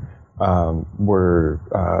father, were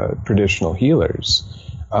traditional healers.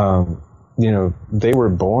 They were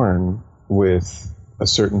born with a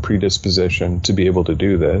certain predisposition to be able to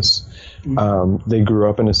do this. They grew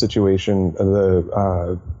up in a situation,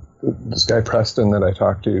 this guy Preston that I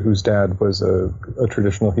talked to, whose dad was a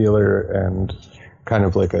traditional healer and kind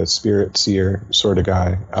of like a spirit seer sort of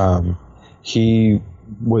guy. He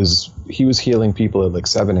was healing people at like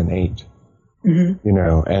 7 and 8,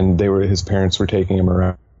 and his parents were taking him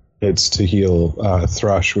around kids to heal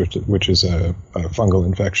thrush, which is a fungal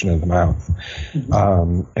infection in the mouth.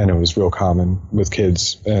 And it was real common with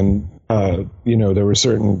kids. And, there were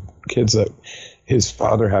certain kids that his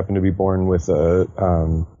father happened to be born with a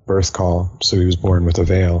birth call, so he was born with a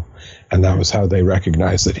veil, and that was how they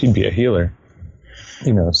recognized that he'd be a healer.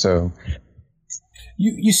 So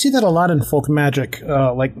you see that a lot in folk magic,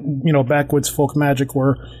 backwoods folk magic,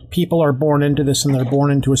 where people are born into this, and they're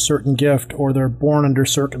born into a certain gift, or they're born under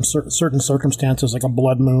certain circumstances, like a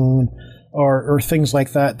blood moon, or things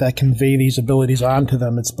like that convey these abilities onto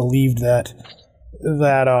them. It's believed that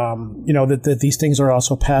these things are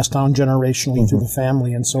also passed down generationally through the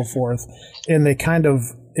family and so forth, and they kind of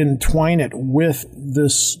entwine it with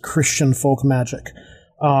this Christian folk magic,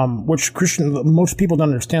 which most people don't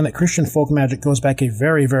understand that Christian folk magic goes back a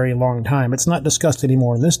very, very long time. It's not discussed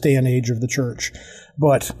anymore in this day and age of the church,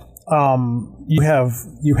 but you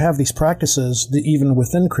have these practices that even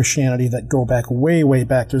within Christianity that go back way, way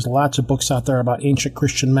back. There's lots of books out there about ancient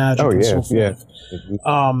Christian magic and so forth.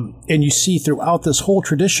 And you see throughout this whole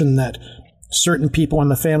tradition that certain people in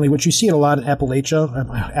the family, which you see it a lot in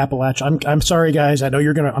Appalachia. I'm sorry, guys. I know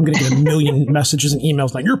I'm gonna get a million messages and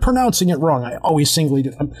emails like, you're pronouncing it wrong. I always singly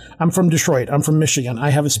do. I'm from Detroit. I'm from Michigan. I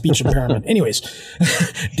have a speech impairment. Anyways,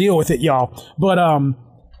 deal with it, y'all. But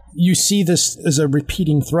you see this as a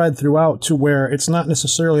repeating thread throughout, to where it's not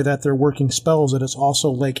necessarily that they're working spells, that it's also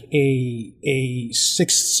like a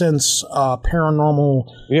sixth sense paranormal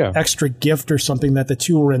extra gift or something, that the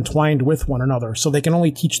two are entwined with one another. So they can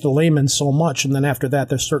only teach the layman so much, and then after that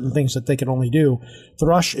there's certain things that they can only do.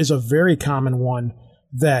 Thrush is a very common one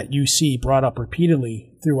that you see brought up repeatedly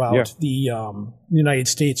throughout the United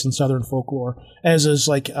States and Southern folklore, as is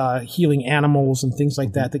like healing animals and things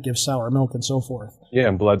like that give sour milk and so forth. Yeah,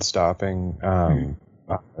 and blood stopping. And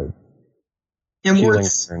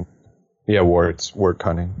warts. Wart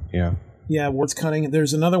cutting. Yeah, warts cutting.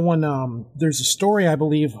 There's another one. There's a story, I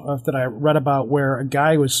believe, that I read about where a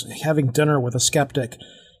guy was having dinner with a skeptic,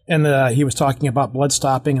 and he was talking about blood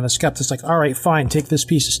stopping, and the skeptic's like, all right, fine, take this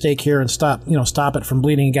piece of steak here and stop it from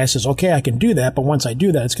bleeding. And the guy says, okay, I can do that, but once I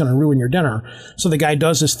do that, it's going to ruin your dinner. So the guy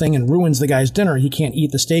does this thing and ruins the guy's dinner. He can't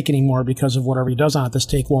eat the steak anymore because of whatever he does on it. The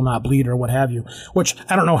steak will not bleed or what have you, which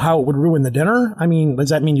I don't know how it would ruin the dinner. I mean, does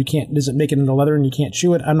that mean does it make it into leather and you can't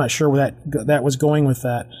chew it? I'm not sure where that was going with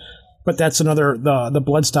that. But that's another, the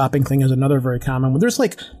blood stopping thing is another very common one. There's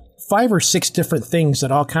like 5 or 6 different things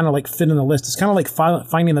that all kind of like fit in the list. It's kind of like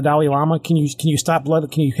finding the Dalai Lama. Can you stop blood?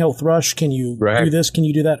 Can you heal thrush? Can you do this? Can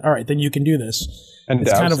you do that? All right, then you can do this. And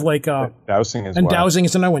it's kind of like dowsing as and well. dowsing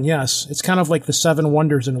is another one. Yes, it's kind of like the 7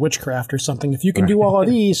 wonders in witchcraft or something. If you can do all of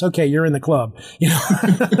these, okay, you're in the club. You know.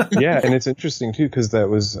 Yeah, and it's interesting too because that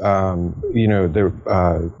was there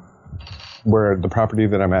where the property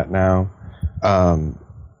that I'm at now.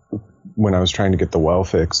 When I was trying to get the well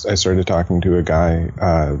fixed, I started talking to a guy,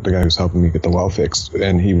 the guy who's helping me get the well fixed,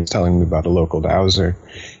 and he was telling me about a local dowser.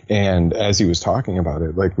 And as he was talking about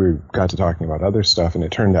it, like we got to talking about other stuff, and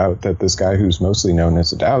it turned out that this guy who's mostly known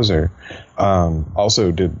as a dowser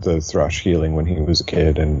also did the thrush healing when he was a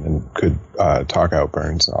kid and could talk out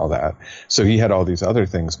burns and all that. So he had all these other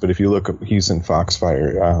things. But if you look, he's in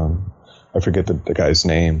Foxfire. I forget the guy's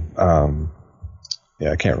name.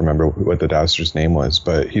 I can't remember what the dowser's name was,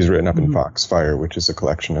 but he's written up in Foxfire, which is a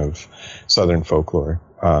collection of Southern folklore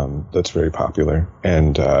that's very popular.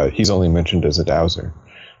 And he's only mentioned as a dowser.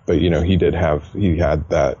 But, he had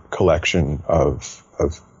that collection of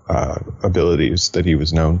abilities that he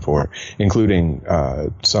was known for, including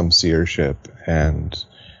some seership and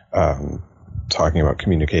talking about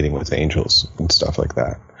communicating with angels and stuff like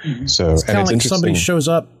that. So, it's kind of like somebody shows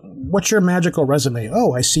up. What's your magical resume?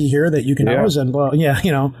 Oh, I see here that you can always and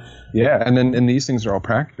Yeah, and these things are all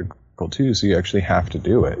practical too, so you actually have to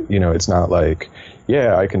do it. It's not like,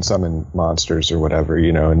 I can summon monsters or whatever,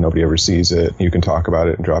 and nobody ever sees it. You can talk about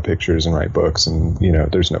it and draw pictures and write books and,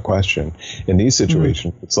 there's no question. In these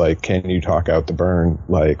situations, it's like, can you talk out the burn?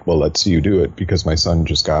 Like, well, let's see you do it because my son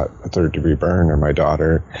just got a 3rd-degree burn, or my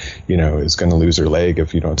daughter, is going to lose her leg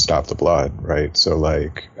if you don't stop the blood, right? So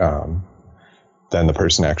like, then the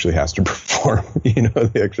person actually has to perform.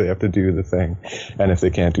 They actually have to do the thing, and if they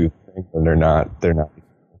can't do the thing, then they're not.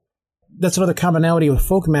 That's another commonality with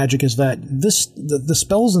folk magic is that the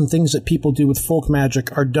spells and things that people do with folk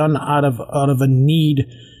magic are done out of a need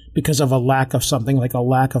because of a lack of something, like a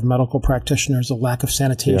lack of medical practitioners, a lack of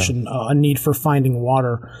sanitation, a need for finding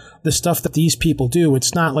water. The stuff that these people do,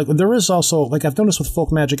 it's not like, there is also, like I've noticed with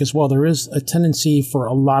folk magic as well, there is a tendency for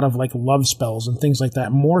a lot of like love spells and things like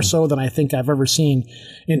that, more so than I think I've ever seen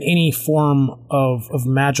in any form of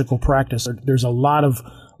magical practice. There's a lot of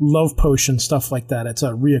love potion stuff like that. It's a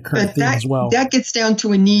reoccurring theme as well. That gets down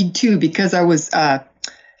to a need too, because I was,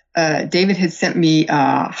 David had sent me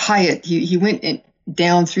Hyatt. He went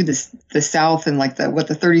down through the South and like the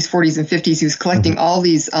 30s, 40s, and 50s. He was collecting all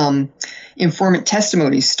these informant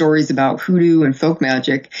testimonies, stories about hoodoo and folk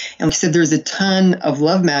magic. And like I said, there's a ton of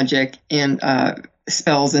love magic and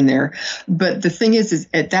spells in there. But the thing is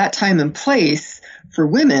at that time and place for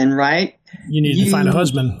women, right? You needed to find a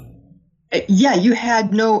husband. Yeah, you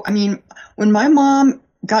had no, when my mom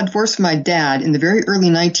got divorced from my dad in the very early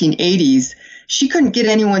 1980s, she couldn't get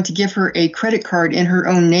anyone to give her a credit card in her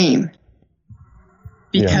own name.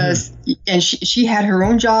 Because, and she had her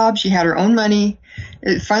own job, she had her own money.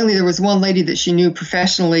 Finally, there was one lady that she knew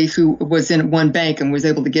professionally who was in one bank and was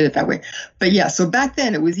able to get it that way. But yeah, so back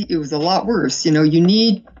then it was a lot worse. You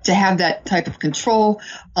need to have that type of control.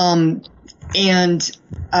 And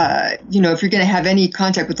if you're going to have any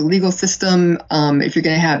contact with the legal system, if you're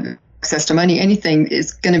going to have access to money, anything,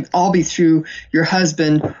 it's going to all be through your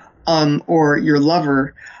husband or your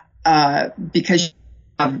lover because you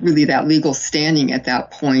have really that legal standing at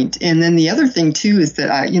that point. And then the other thing, too, is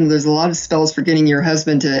that, there's a lot of spells for getting your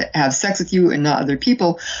husband to have sex with you and not other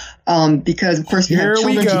people because, of course, you have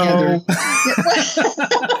children together.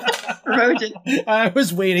 Rogan. I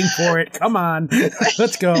was waiting for it. Come on.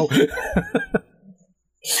 Let's go. But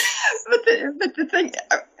the thing,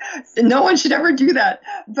 no one should ever do that.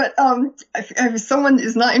 But if someone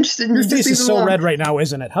is not interested in your face is so red right now,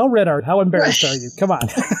 isn't it? How embarrassed are you? Come on.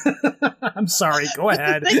 I'm sorry. Go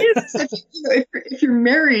ahead. The thing is, if you're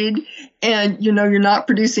married and you're not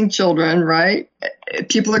producing children, right?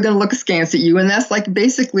 People are going to look askance at you, and that's like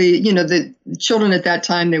basically, the children at that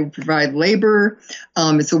time, they would provide labor.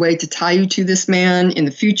 It's a way to tie you to this man in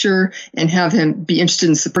the future and have him be interested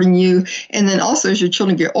in supporting you. And then also, as your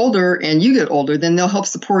children get older and you get older, then they'll help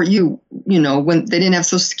support you. When they didn't have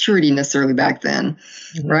Social Security necessarily back then,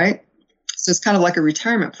 right? So it's kind of like a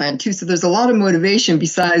retirement plan too. So there's a lot of motivation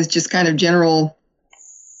besides just kind of general,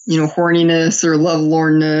 horniness or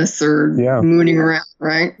lovelornness or mooning around,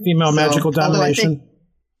 right? Female magical domination.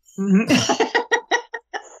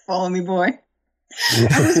 Follow me, boy. Yeah.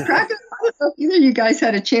 I was cracking. I don't know if either of you guys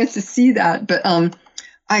had a chance to see that, but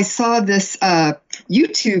I saw this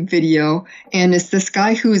YouTube video, and it's this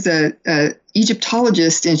guy who's a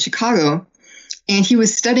Egyptologist in Chicago, and he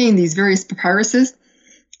was studying these various papyruses.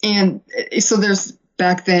 And so there's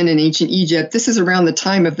back then in ancient Egypt, this is around the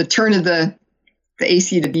time of the turn of the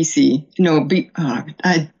AC to BC, around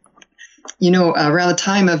the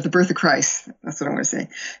time of the birth of Christ. That's what I want to say.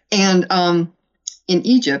 And in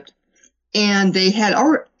Egypt, and they had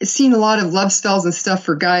already seen a lot of love spells and stuff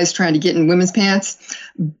for guys trying to get in women's pants,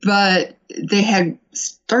 but they had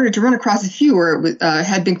started to run across a few where it was,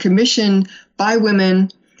 had been commissioned by women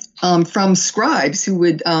from scribes who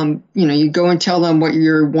would, you go and tell them what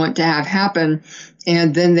you want to have happen,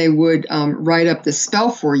 and then they would write up the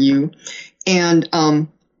spell for you. And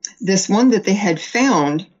this one that they had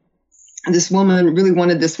found, this woman really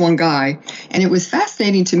wanted this one guy, and it was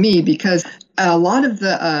fascinating to me because a lot of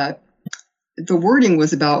the wording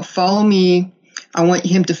was about follow me. I want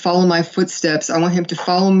him to follow my footsteps. I want him to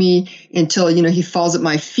follow me until, he falls at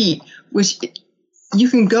my feet, which you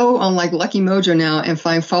can go on like Lucky Mojo now and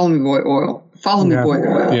find Follow Me Boy oil. Follow Me Boy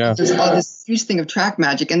oil. Yeah. There's this huge thing of track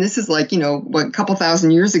magic. And this is like, a couple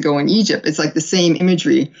thousand years ago in Egypt. It's like the same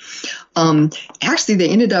imagery. Actually, they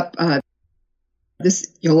ended up,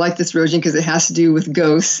 you'll like this, Rojan, because it has to do with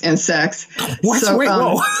ghosts and sex. What? So, Wait,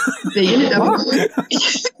 whoa. they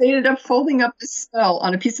ended up folding up this spell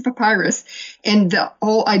on a piece of papyrus. And the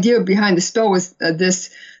whole idea behind the spell was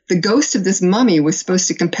the ghost of this mummy was supposed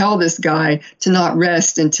to compel this guy to not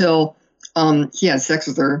rest until he had sex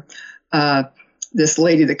with her, this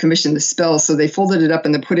lady that commissioned the spell. So they folded it up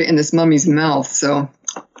and they put it in this mummy's mouth. So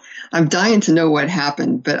I'm dying to know what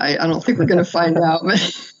happened, but I don't think we're going to find out.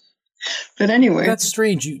 But anyway. That's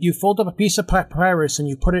strange. You fold up a piece of papyrus and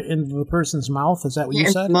you put it in the person's mouth? Is that what you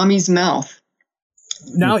said? Mummy's mouth.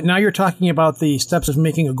 Now you're talking about the steps of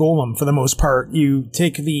making a golem for the most part. You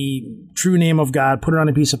take the true name of God, put it on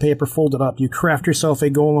a piece of paper, fold it up. You craft yourself a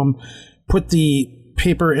golem, put the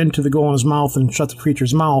paper into the golem's mouth and shut the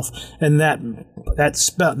creature's mouth. And that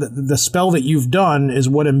spell, the spell that you've done is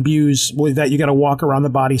what imbues that. You got to walk around the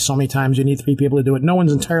body so many times. You need 3 people to do it. No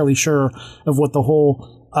one's entirely sure of what the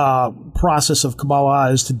whole process of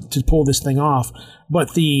Kabbalah is to pull this thing off,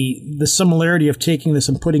 but the similarity of taking this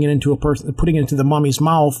and putting it into putting it into the mummy's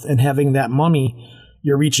mouth and having that mummy,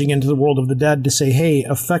 you're reaching into the world of the dead to say, hey,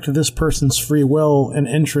 affect this person's free will and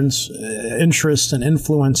interest and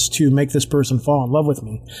influence to make this person fall in love with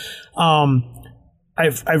me.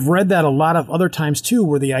 I've read that a lot of other times too,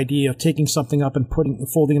 where the idea of taking something up and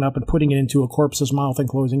folding it up and putting it into a corpse's mouth and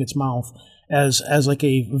closing its mouth as like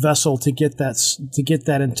a vessel to get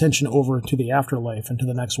that intention over to the afterlife and to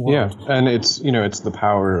the next world. Yeah, and it's the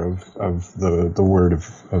power of the word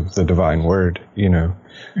of the divine word, to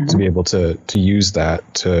be able to use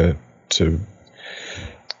that to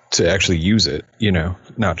actually use it,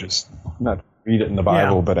 not read it in the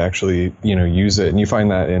Bible, but actually, use it. And you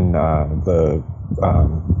find that in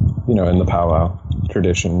in the powwow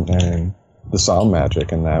tradition and the psalm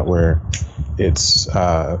magic and that, where it's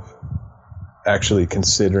actually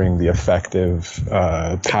considering the effective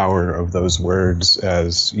power of those words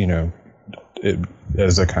as,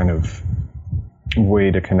 as a kind of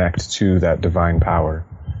way to connect to that divine power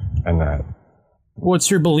and that.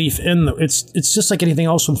 What's your belief in it's just like anything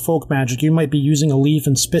else in folk magic. You might be using a leaf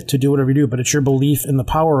and spit to do whatever you do, but it's your belief in the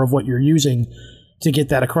power of what you're using to get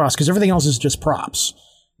that across, because everything else is just props.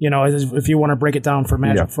 If you want to break it down for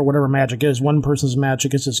magic, for whatever magic is, one person's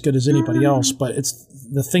magic is as good as anybody else, but it's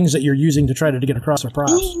the things that you're using to try to get across are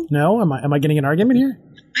props. No? Am I getting an argument here?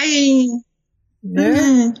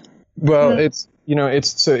 Yeah. Well, it's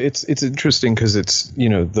it's interesting because it's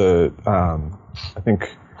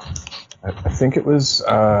I think it was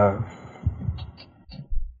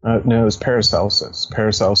it was Paracelsus.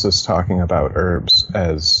 Paracelsus talking about herbs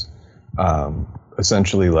as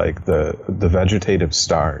essentially like the vegetative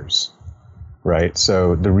stars, right?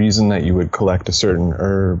 So the reason that you would collect a certain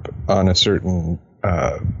herb on a certain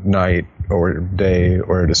night or day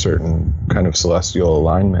or at a certain kind of celestial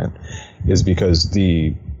alignment is because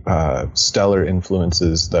the stellar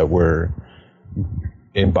influences that were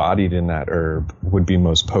embodied in that herb would be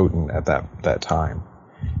most potent at that time,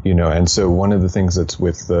 and so one of the things that's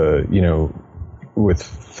with the with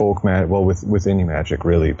folk magic, well, with any magic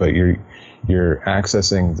really, but you're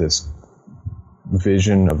accessing this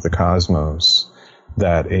vision of the cosmos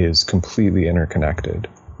that is completely interconnected,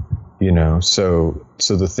 so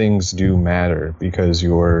the things do matter because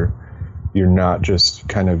you're not just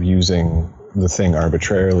kind of using the thing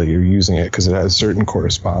arbitrarily. You're using it because it has certain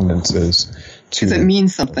correspondences to. Because it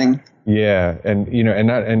means something. Yeah, and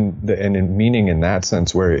and in meaning in that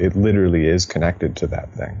sense where it literally is connected to that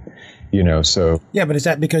thing, So. Yeah, but is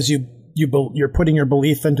that because you're putting your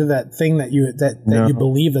belief into that thing that you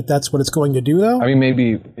believe that's what it's going to do, though? I mean,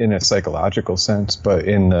 maybe in a psychological sense, but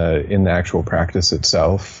in the actual practice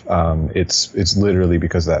itself, it's literally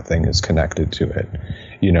because that thing is connected to it,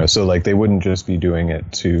 So like they wouldn't just be doing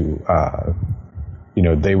it to,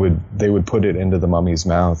 they would put it into the mummy's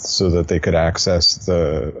mouth so that they could access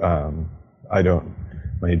the.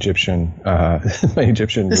 Egyptian my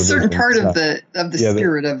Egyptian A certain religion part stuff. of the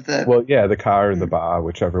spirit of the. Well, yeah, the Ka or the Ba,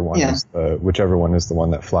 whichever one is the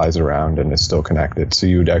one that flies around and is still connected. So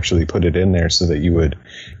you would actually put it in there so that you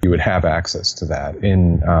would have access to that.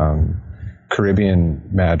 In Caribbean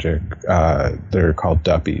magic, they're called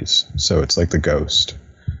duppies. So it's like the ghost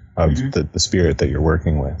of the spirit that you're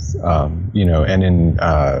working with. And in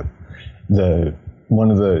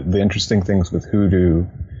one of the interesting things with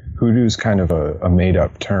hoodoo's kind of a made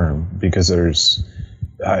up term, because there's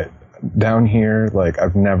down here, like,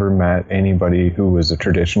 I've never met anybody who was a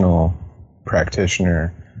traditional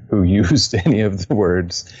practitioner who used any of the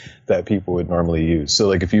words that people would normally use. So,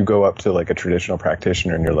 like, if you go up to, like, a traditional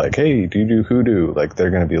practitioner and you're like, hey, do you do hoodoo? Like, they're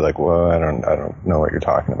going to be like, well, I don't know what you're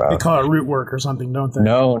talking about. They call it root work or something, don't they?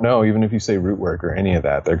 No. Even if you say root work or any of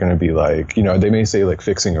that, they're going to be like, they may say, like,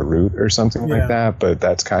 fixing a root or something like that, but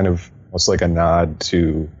that's kind of almost like a nod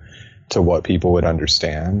to what people would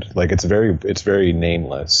understand. Like, it's very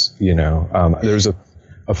nameless, There's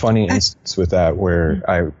a funny instance with that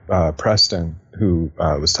where Preston, who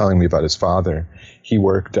was telling me about his father, he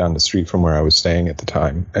worked down the street from where I was staying at the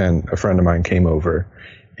time, and a friend of mine came over,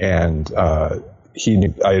 and at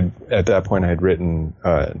that point I had written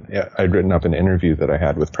up an interview that I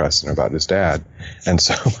had with Preston about his dad, and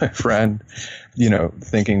so my friend,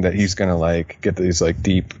 thinking that he's gonna, like, get these, like,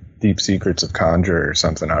 deep secrets of conjure or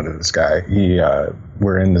something out of this guy,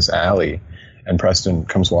 we're in this alley, and Preston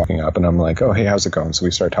comes walking up, and I'm like, oh, hey, how's it going? So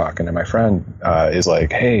we start talking, and my friend is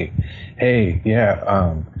like, hey,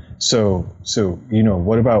 yeah, so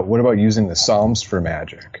what about using the Psalms for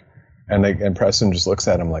magic? And Preston just looks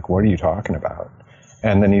at him like, what are you talking about?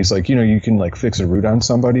 And then he's like, you can, like, fix a root on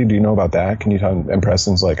somebody. Do you know about that? Can you tell him? And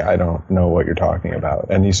Preston's like, I don't know what you're talking about.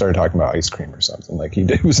 And he started talking about ice cream or something. Like, he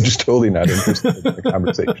was just totally not interested in the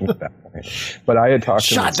conversation at that point. But I had talked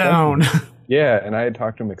to him. Shut down. Yeah, and I had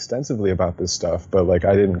talked to him extensively about this stuff, but, like,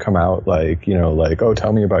 I didn't come out like, like, oh,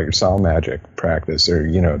 tell me about your psalm magic practice, or,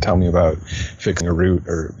 tell me about fixing a root,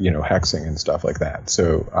 or, hexing and stuff like that.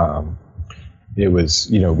 So it was,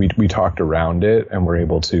 we talked around it and were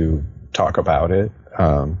able to talk about it.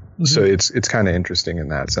 So it's kind of interesting in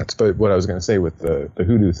that sense. But what I was going to say with the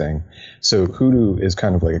hoodoo thing, so hoodoo is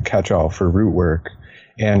kind of like a catch-all for root work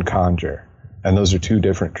and conjure. And those are two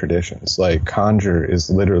different traditions. Like, conjure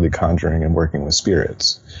is literally conjuring and working with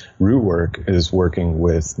spirits. Root work is working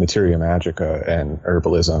with materia magica and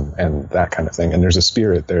herbalism and that kind of thing. And there's a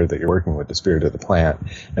spirit there that you're working with, the spirit of the plant.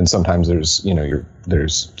 And sometimes there's,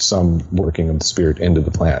 there's some working of the spirit into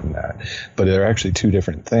the plant and that. But they're actually two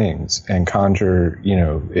different things. And conjure,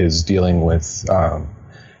 is dealing with, a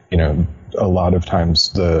lot of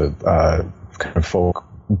times the kind of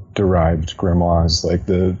folk-derived grimoires, like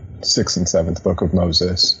the 6th and 7th book of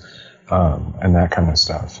Moses, and that kind of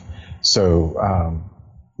stuff. So,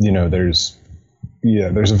 there's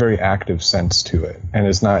a very active sense to it, and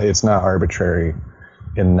it's not arbitrary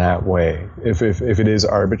in that way. If it is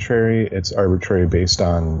arbitrary, it's arbitrary based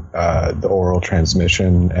on the oral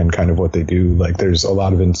transmission and kind of what they do. Like, there's a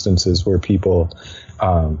lot of instances where people,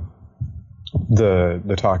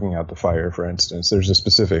 the talking out the fire, for instance, there's a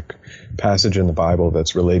specific passage in the Bible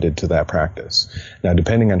that's related to that practice. Now,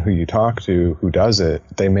 depending on who you talk to, who does it,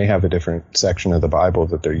 they may have a different section of the Bible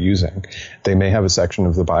that they're using. They may have a section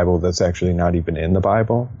of the Bible that's actually not even in the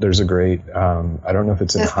Bible. There's a great, I don't know if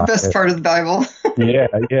it's in Hyatt. That's the best part of the Bible. Yeah.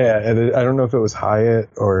 And I don't know if it was Hyatt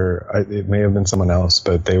or it may have been someone else,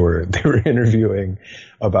 but they were interviewing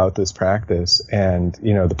about this practice, and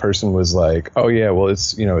the person was like, oh yeah, well,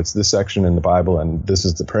 it's it's this section in the Bible and this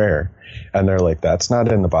is the prayer, and they're like, that's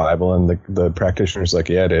not in the Bible, and the practitioner's like,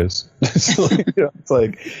 yeah, it is. So, it's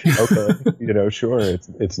like, okay, sure,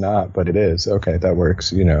 it's not, but it is. Okay, that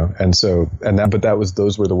works, and so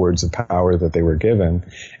those were the words of power that they were given.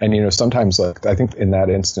 And sometimes, like, I think in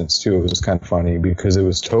that instance too, it was kind of funny because it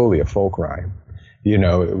was totally a folk rhyme.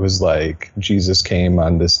 It was like Jesus came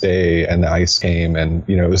on this day and the ice came, and,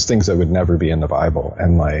 it was things that would never be in the Bible.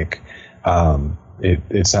 And, like,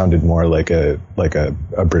 it sounded more like a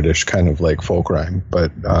British kind of like folk rhyme,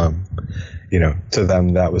 but, to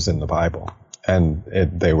them that was in the Bible, and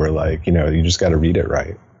they were like, you just got to read it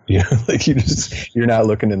right. Like, you're not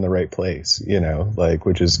looking in the right place, like,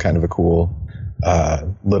 which is kind of a cool,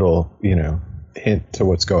 little, hint to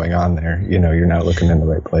what's going on there. You're not looking in the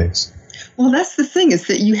right place. Well, that's the thing, is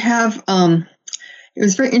that you have, it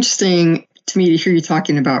was very interesting to me to hear you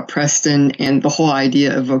talking about Preston and the whole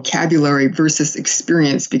idea of vocabulary versus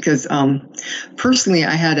experience, because personally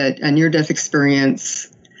I had a near-death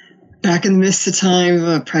experience back in the midst of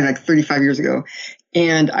time, probably like 35 years ago,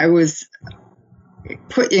 and I was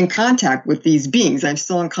put in contact with these beings. I'm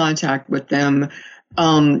still in contact with them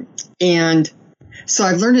And so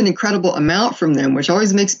I've learned an incredible amount from them, which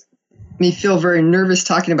always makes me feel very nervous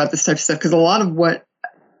talking about this type of stuff, because a lot of what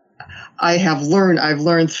I've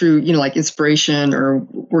learned through, like inspiration or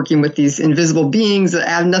working with these invisible beings that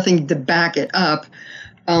have nothing to back it up.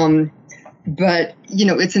 But,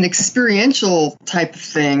 it's an experiential type of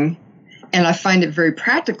thing, and I find it very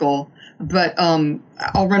practical. But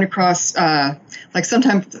I'll run across, like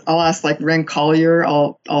sometimes I'll ask like Ren Collier,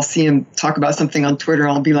 I'll see him talk about something on Twitter,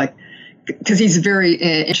 and I'll be like, because he's very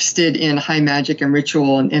interested in high magic and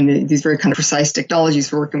ritual and these very kind of precise technologies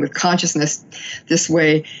for working with consciousness this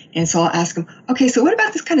way. And so I'll ask him, okay, so what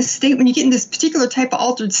about this kind of state when you get in this particular type of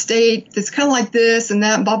altered state that's kind of like this and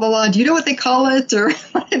that, blah, blah, blah. Do you know what they call it or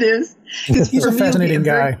what it is? He's a fascinating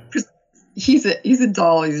guy. He's a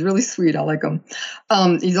doll. He's really sweet. I like him.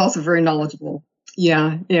 He's also very knowledgeable.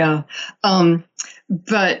 Yeah.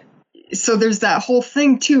 But so there's that whole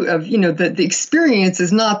thing too of, that the experience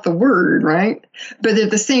is not the word, right? But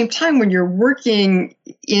at the same time, when you're working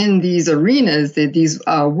in these arenas, these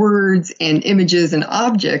words and images and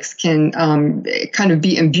objects can kind of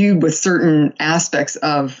be imbued with certain aspects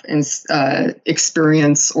of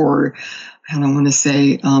experience, or I don't want to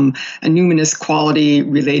say a numinous quality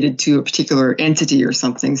related to a particular entity or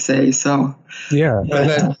something, say. So yeah.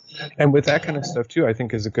 And with that kind of stuff too, I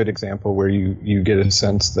think is a good example where you get a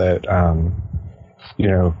sense that, I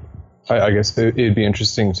guess it'd be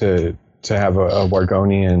interesting to have a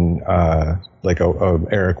Wargonian, like a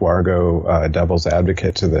Eric Wargo, devil's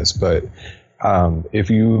advocate to this. But if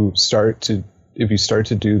you start to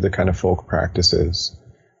do the kind of folk practices,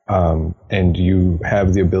 and you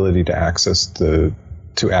have the ability to access the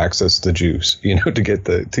juice,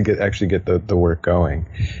 to actually get the work going.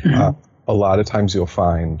 Mm-hmm. A lot of times you'll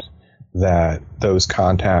find that those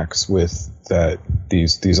contacts with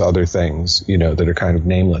these other things, that are kind of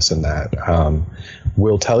nameless in that,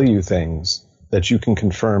 will tell you things that you can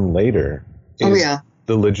confirm later.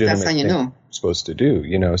 The legitimate That's how you thing know. you're supposed to do,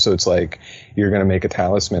 so it's like you're going to make a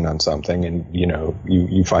talisman on something, and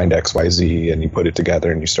you find XYZ and you put it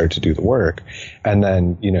together and you start to do the work, and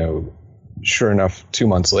then sure enough 2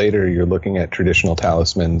 months later you're looking at traditional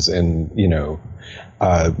talismans in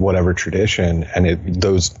whatever tradition, and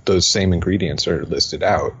those same ingredients are listed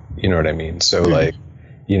out. You know what I mean? So like,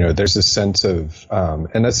 there's a sense of,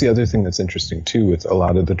 and that's the other thing that's interesting too with a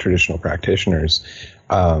lot of the traditional practitioners.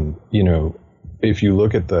 If you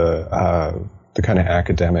look at the kind of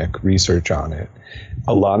academic research on it,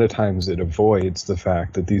 a lot of times it avoids the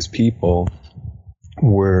fact that these people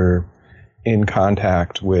were in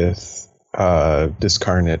contact with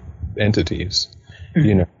discarnate entities,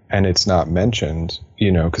 and it's not mentioned,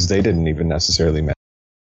 because they didn't even necessarily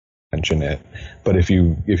mention it. But if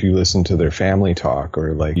you listen to their family talk,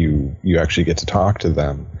 or like you actually get to talk to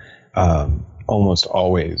them, almost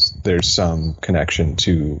always there's some connection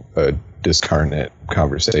to a discarnate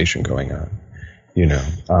conversation going on.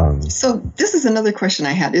 So this is another question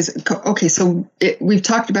I had is, okay, so we've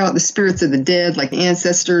talked about the spirits of the dead, like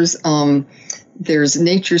ancestors. There's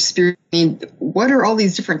nature spirit. I mean, what are all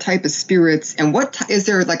these different types of spirits, and is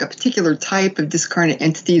there like a particular type of discarnate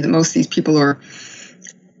entity that most of these people are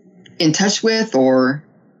in touch with, or?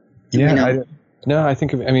 I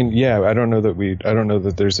think, I don't know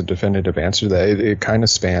that there's a definitive answer to that. It kind of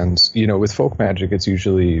spans, with folk magic, it's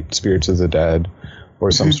usually spirits of the dead or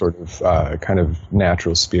some sort of kind of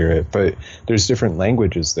natural spirit, but there's different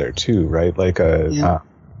languages there too, right? Like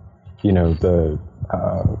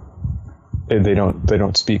they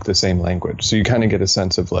don't speak the same language. So you kind of get a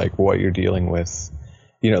sense of like what you're dealing with,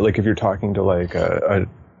 like if you're talking to like a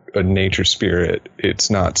nature spirit, it's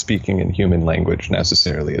not speaking in human language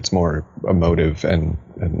necessarily. It's more emotive and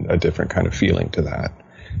a different kind of feeling to that,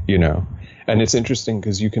 and it's interesting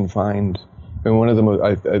because you can find, and one of the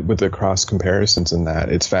most, with the cross comparisons in that,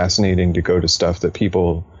 it's fascinating to go to stuff that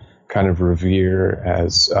people kind of revere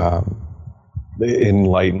as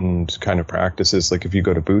enlightened kind of practices. Like if you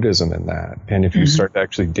go to Buddhism in that, and if you start to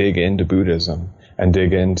actually dig into Buddhism and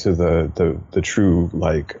dig into the true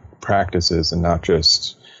like practices, and not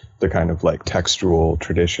just the kind of like textual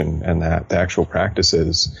tradition, and that the actual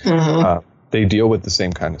practices, they deal with the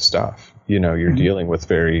same kind of stuff. You're dealing with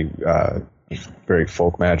very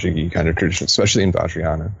folk magic-y kind of traditions, especially in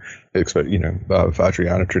Vajrayana.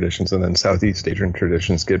 Vajrayana traditions, and then Southeast Asian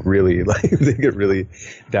traditions get really they get really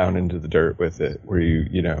down into the dirt with it, where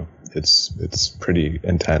it's pretty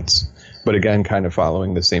intense. But again, kind of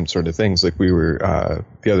following the same sort of things. Like we were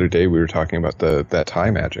the other day, we were talking about that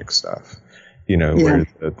Thai magic stuff. Where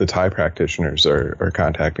the Thai practitioners are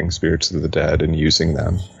contacting spirits of the dead and using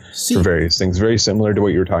them. See, for various things, very similar to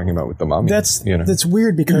what you were talking about with the mummy. That's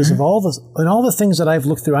weird because of all the things that I've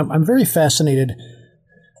looked through. I'm very fascinated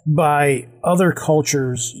by other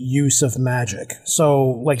cultures' use of magic. So,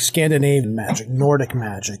 like Scandinavian magic, Nordic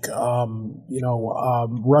magic,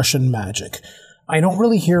 Russian magic. I don't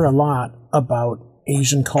really hear a lot about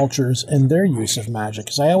Asian cultures and their use of magic,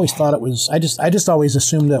 because I always thought it was. I just always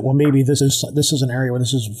assumed that, well, maybe this is an area where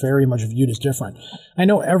this is very much viewed as different. I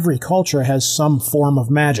know every culture has some form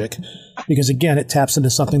of magic, because again, it taps into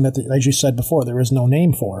something that, as you said before, there is no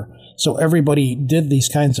name for. So everybody did these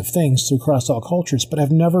kinds of things across all cultures, but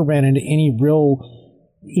I've never ran into any real,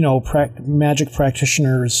 magic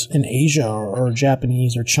practitioners in Asia or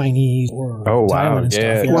Japanese or Chinese or Thailand and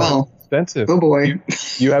stuff. Yeah. Wow. Expensive. Oh boy.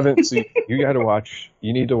 You haven't seen. You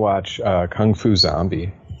need to watch Kung Fu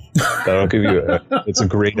Zombie. That'll give you it's a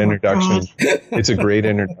great introduction. It's a great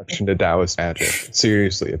introduction to Taoist magic.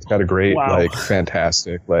 Seriously, it's got a great,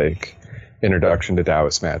 fantastic, introduction to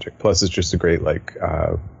Taoist magic. Plus, it's just a great,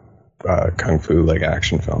 Kung Fu,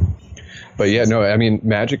 action film. But yeah, no, I mean,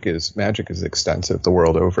 magic is extensive the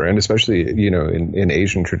world over, and especially, in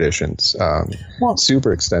Asian traditions,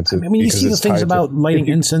 super extensive. I mean, you see the things about lighting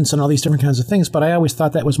incense and all these different kinds of things, but I always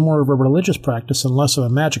thought that was more of a religious practice and less of a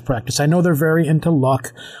magic practice. I know they're very into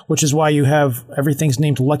luck, which is why you have everything's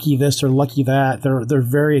named lucky this or lucky that. They're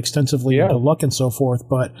very extensively into luck and so forth,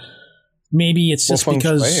 but maybe it's just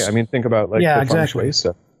because... Shui. I mean, think about the feng shui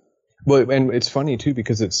stuff. Well, and it's funny too,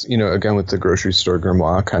 because it's, again, with the grocery store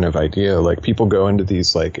grimoire kind of idea, people go into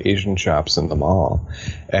these Asian shops in the mall,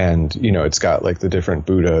 and, it's got the different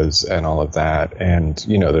Buddhas and all of that. And,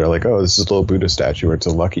 they're like, oh, this is a little Buddha statue, or it's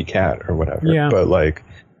a lucky cat or whatever. Yeah. But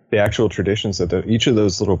the actual traditions that each of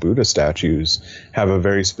those little Buddha statues have a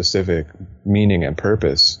very specific meaning and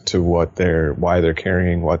purpose to why they're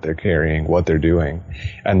carrying, what they're doing.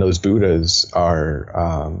 And those Buddhas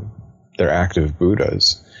are, they're active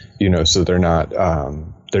Buddhas. So they're not,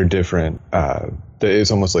 they're different.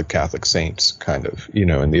 It's almost like Catholic saints, kind of,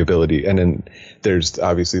 in the ability. And then there's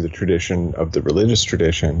obviously the tradition of the religious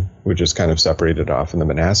tradition, which is kind of separated off in the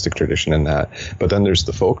monastic tradition in that. But then there's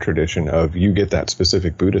the folk tradition of you get that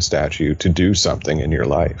specific Buddha statue to do something in your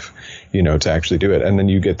life, to actually do it. And then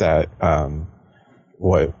you get that,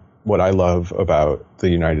 what I love about the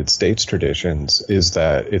United States traditions is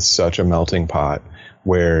that it's such a melting pot,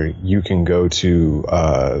 where you can go to,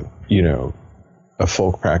 a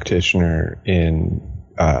folk practitioner in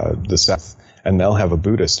the South, and they'll have a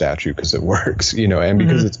Buddha statue because it works, and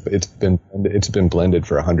because it's been blended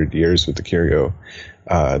for 100 years with the curio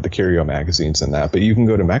magazines and that. But you can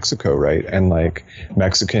go to Mexico, right, and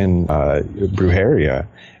Mexican brujeria,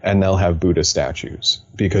 and they'll have Buddha statues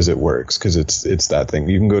because it works, because it's that thing.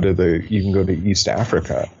 You can go to East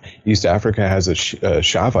Africa. East Africa has a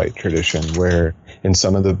Shavite tradition where in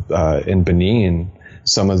some of the in Benin,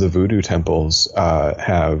 some of the voodoo temples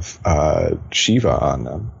have Shiva on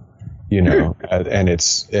them, and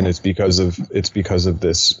it's because of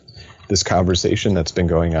this conversation that's been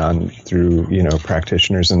going on through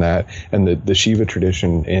practitioners and that. And the Shiva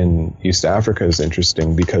tradition in East Africa is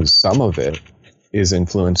interesting because some of it is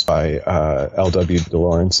influenced by L.W. de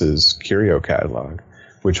Lawrence's curio catalog,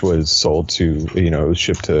 which was sold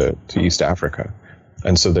shipped to East Africa.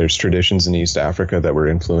 And so there's traditions in East Africa that were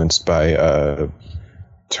influenced by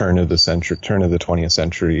turn of the 20th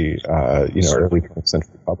century, early 20th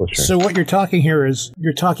century publisher. So what you're talking here is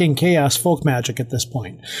you're talking chaos folk magic at this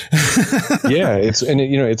point. Yeah,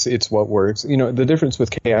 it's what works. The difference with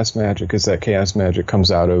chaos magic is that chaos magic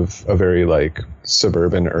comes out of a very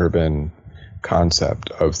suburban urban concept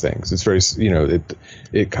of things. It's very,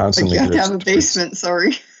 it constantly. You have to have a basement.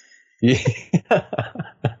 Sorry. Yeah.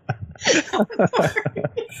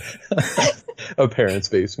 A parent's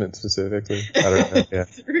basement specifically. I don't know. Yeah.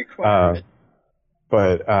 It's required.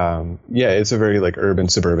 It's a very urban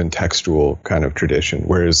suburban textual kind of tradition.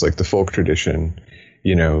 Whereas the folk tradition,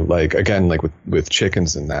 again, with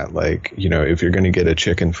chickens and that, if you're going to get a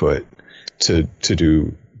chicken foot to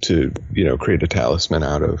create a talisman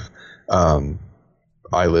out of,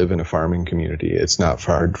 I live in a farming community. It's not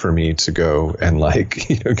hard for me to go and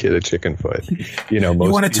get a chicken foot. You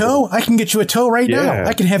want a toe? I can get you a toe right now.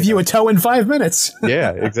 I can have you a toe in 5 minutes.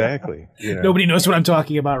 Yeah, exactly. Nobody knows what I'm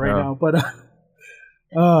talking about right now, but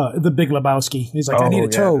the Big Lebowski. He's like, I need a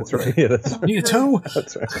toe. That's right. Yeah, you need a toe?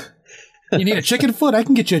 That's right. You need a chicken foot? I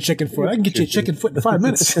can get you a chicken foot. I can get you a chicken foot in 5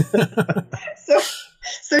 minutes.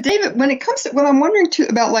 So David, when it comes to what I'm wondering too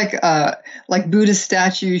about Buddha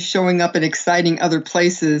statues showing up in exciting other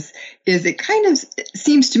places, is it kind of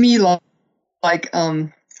seems to me like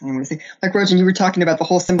Rojan, you were talking about the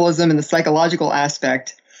whole symbolism and the psychological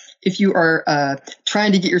aspect. if you are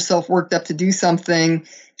trying to get yourself worked up to do something,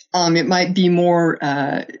 it might be more,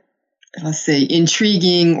 let's say,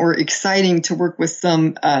 intriguing or exciting to work with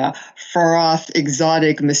some far off,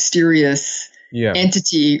 exotic, mysterious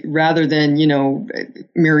entity rather than,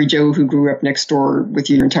 Mary Jo who grew up next door with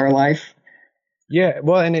you your entire life. Yeah,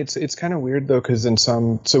 well, and it's kind of weird though, because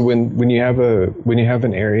when you have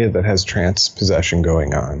an area that has transpossession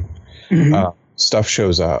going on, stuff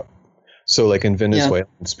shows up. So like in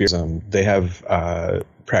Venezuelan spiritism, they have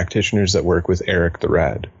practitioners that work with Eric the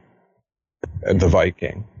Red, the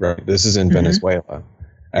Viking. Right, this is in Venezuela,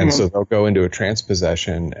 and so they'll go into a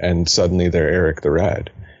transpossession, and suddenly they're Eric the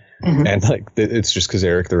Red, and like it's just because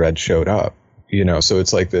Eric the Red showed up. So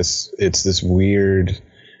it's like this. It's this weird.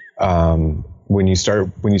 When you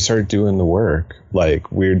start doing the work, like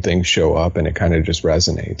weird things show up and it kind of just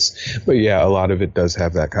resonates. But yeah, a lot of it does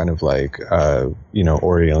have that kind of like,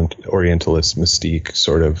 Orientalist mystique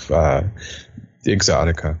sort of,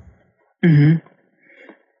 exotica, and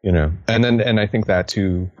I think that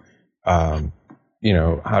too, how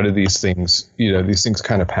do these things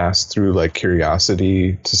kind of pass through like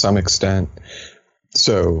curiosity to some extent.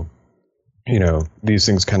 So, these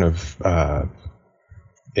things kind of,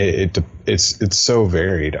 it's so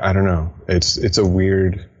varied. I don't know. It's a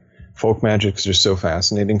weird. Folk magic's just so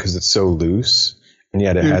fascinating because it's so loose, and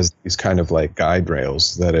yet it has these kind of like guide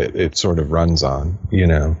rails that it sort of runs on.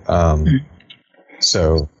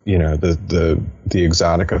 So the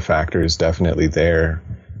exotica factor is definitely there,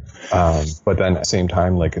 but then at the same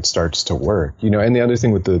time, like it starts to work. And the other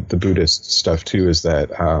thing with the Buddhist stuff too is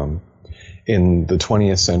that in the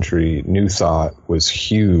 20th century, New Thought was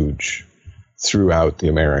huge throughout the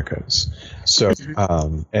Americas. So,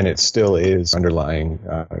 and it still is underlying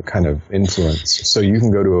kind of influence. So you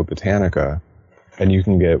can go to a Botanica and you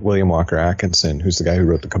can get William Walker Atkinson, who's the guy who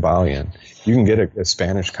wrote the Kybalion. You can get a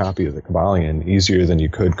Spanish copy of the Kybalion easier than you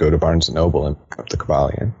could go to Barnes & Noble and pick up the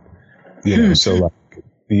Kybalion. So like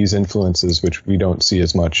these influences, which we don't see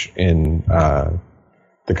as much in the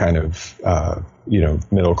kind of,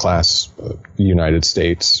 middle class United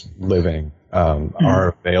States living,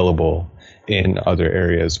 are available in other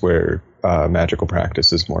areas where magical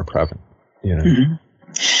practice is more prevalent.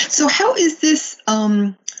 So how is this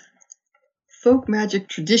folk magic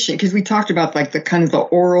tradition? Because we talked about like the kind of the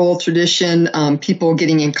oral tradition, people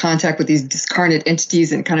getting in contact with these discarnate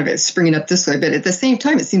entities and kind of springing up this way. But at the same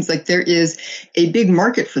time, it seems like there is a big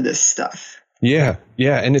market for this stuff. Yeah,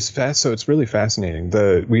 and it's fast. So it's really fascinating.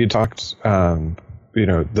 We had talked,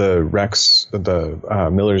 the Rex, the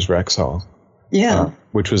Miller's Rexall. Yeah,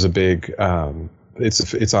 which was a big.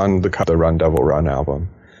 It's on the Run Devil Run album,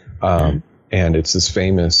 and it's this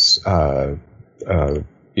famous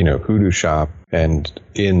hoodoo shop and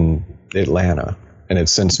in Atlanta, and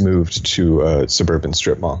it's since moved to a suburban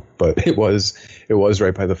strip mall. But it was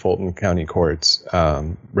right by the Fulton County Courts,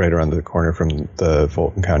 right around the corner from the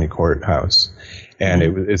Fulton County Courthouse, and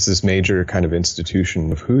it's this major kind of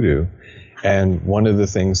institution of hoodoo. And one of the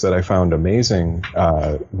things that I found amazing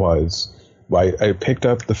was. I picked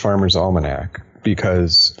up the Farmer's Almanac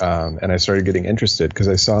because, and I started getting interested because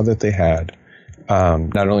I saw that they had,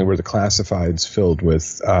 not only were the classifieds filled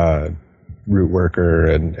with root worker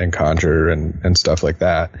and conjure and stuff like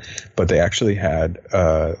that, but they actually had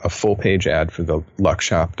a full page ad for the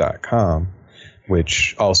luckshop.com,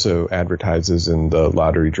 which also advertises in the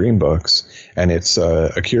Lottery Dream books, and it's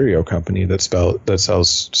a curio company that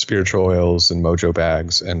sells spiritual oils and mojo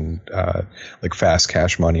bags and like fast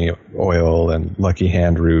cash money oil and lucky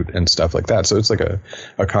hand root and stuff like that. So it's like a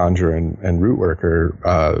conjure and root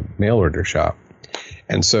worker mail order shop.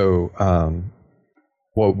 And so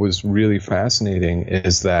what was really fascinating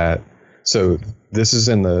is that so this is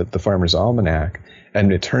in the Farmer's Almanac.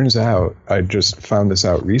 And it turns out, I just found this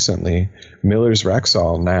out recently, Miller's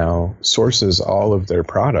Rexall now sources all of their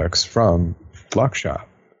products from Luck Shop.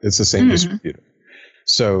 It's the same distributor.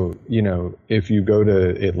 So, if you go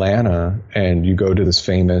to Atlanta and you go to this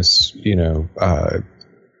famous,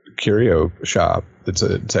 curio shop,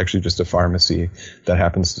 it's actually just a pharmacy that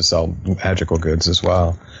happens to sell magical goods as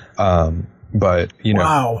well. But,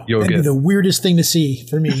 wow, you'll that'd get be the weirdest thing to see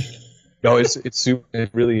for me. No, it's an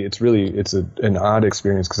odd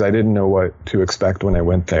experience because I didn't know what to expect when I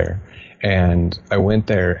went there. And I went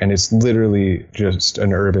there and it's literally just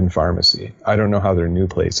an urban pharmacy. I don't know how their new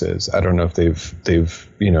place is. I don't know if they've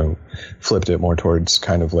flipped it more towards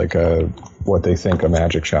kind of like what they think a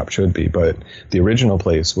magic shop should be. But the original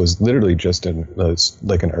place was literally just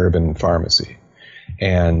like an urban pharmacy.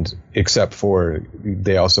 And except for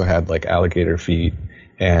they also had like alligator feet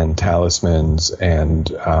and talismans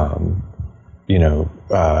and,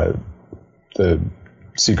 the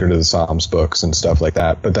Secret of the Psalms books and stuff like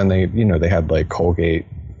that. But then they had like Colgate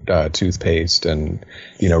toothpaste and,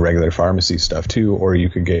 regular pharmacy stuff too. Or you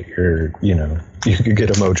could get you could get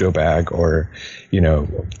a Mojo bag or,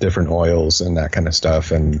 different oils and that kind of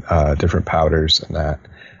stuff and different powders and that.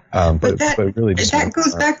 But that really just that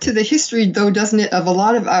goes back to the history, though, doesn't it? Of a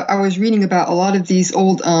lot of I was reading about a lot of these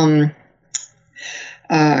old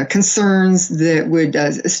concerns that would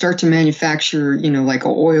start to manufacture, like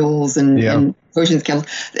oils and potions,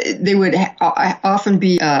 chemicals. They would often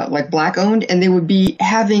be like black owned, and they would be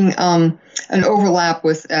having an overlap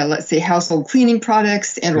with, let's say, household cleaning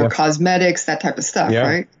products and or cosmetics, that type of stuff,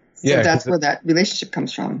 right? So that's where that relationship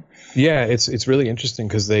comes from. Yeah, it's really interesting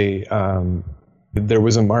because they there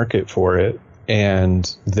was a market for it.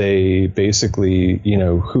 And they basically,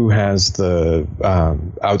 who has the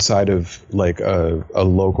outside of like a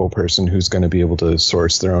local person who's going to be able to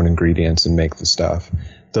source their own ingredients and make the stuff.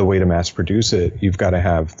 The way to mass produce it, you've got to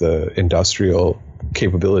have the industrial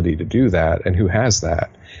capability to do that. And who has that?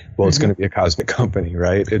 Well, it's going to be a cosmic company,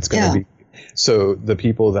 right? It's going to be. So the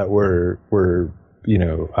people that were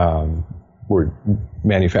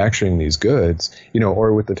manufacturing these goods,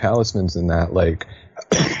 or with the talismans and that, like.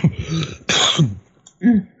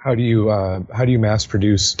 How do you mass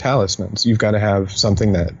produce talismans? You've got to have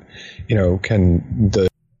something that, can the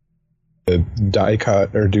die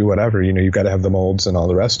cut or do whatever. You've got to have the molds and all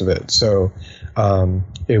the rest of it. So,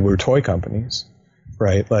 it were toy companies,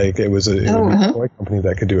 right? Like it was a toy company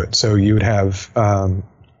that could do it. So you would have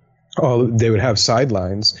they would have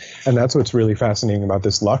sidelines, and that's what's really fascinating about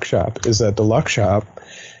this luck shop is that the luck shop,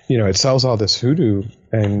 it sells all this hoodoo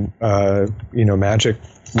and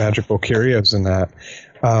magical curios and that,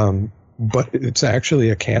 but it's actually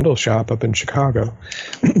a candle shop up in Chicago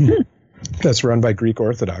that's run by Greek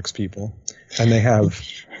Orthodox people, and they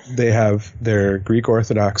have their Greek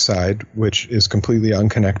Orthodox side, which is completely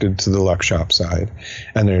unconnected to the luck shop side,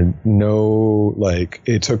 and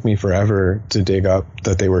it took me forever to dig up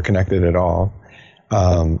that they were connected at all.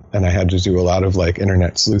 And I had to do a lot of like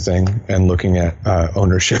internet sleuthing and looking at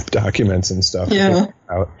ownership documents and stuff. Yeah.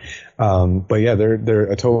 But yeah, they're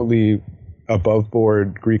a totally above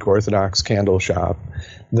board Greek Orthodox candle shop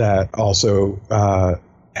that also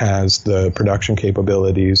has the production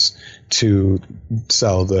capabilities to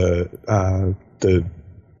sell the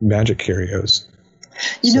magic curios.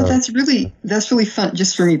 That's really fun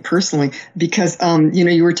just for me personally, because,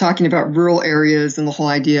 you were talking about rural areas and the whole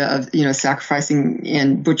idea of, sacrificing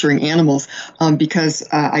and butchering animals, because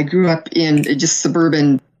I grew up in just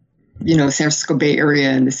suburban, San Francisco Bay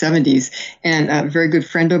Area in the 70s. And a very good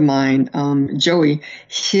friend of mine, Joey,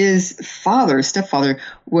 his stepfather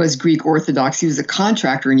was Greek Orthodox. He was a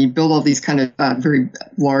contractor, and he built all these kind of very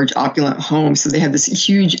large, opulent homes. So they had this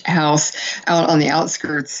huge house out on the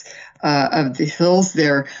outskirts of the hills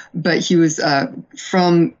there, but he was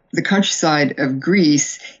from the countryside of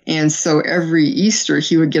Greece, and so every Easter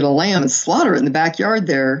he would get a lamb and slaughter it in the backyard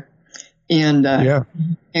there, and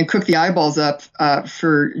cook the eyeballs up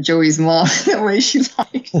for Joey's mom the way she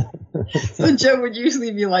liked. So Joe would usually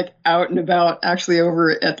be like out and about, actually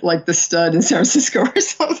over at like the Stud in San Francisco or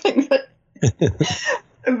something.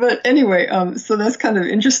 But anyway, so that's kind of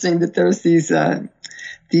interesting that there's these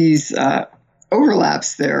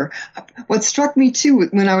overlaps there. What struck me too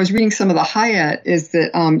when I was reading some of the Hayat is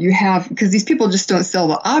that you have, because these people just don't sell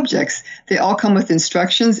the objects, they all come with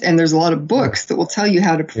instructions, and there's a lot of books that will tell you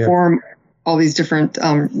how to perform all these different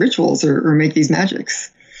rituals or make these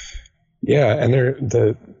magics. Yeah, and they're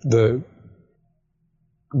the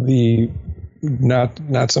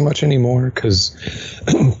not so much anymore, because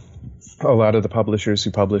a lot of the publishers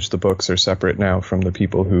who publish the books are separate now from the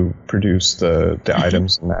people who produce the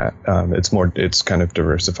items and that. It's kind of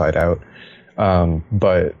diversified out.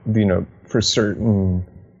 But, for certain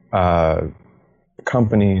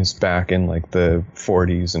companies back in like the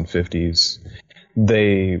 40s and 50s,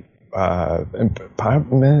 they,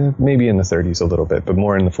 maybe in the 30s a little bit, but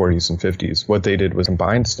more in the 40s and 50s, what they did was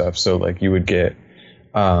combine stuff. So like you would get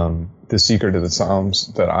the Secret of the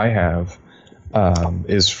Psalms that I have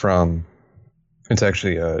is from... It's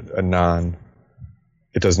actually it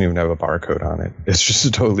doesn't even have a barcode on it. It's just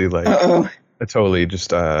a totally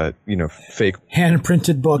fake hand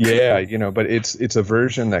printed book. Yeah, but it's a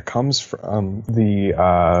version that comes from the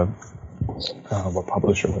what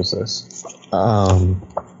publisher was this?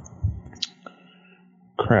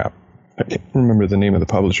 Crap. I can't remember the name of the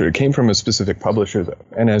publisher. It came from a specific publisher,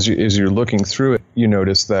 and as you're looking through it, you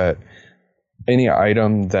notice that any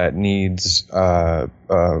item that needs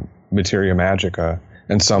Materia Magica,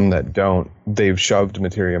 and some that don't, they've shoved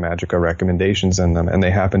Materia Magica recommendations in them, and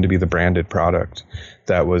they happen to be the branded product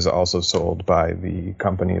that was also sold by the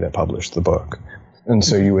company that published the book. And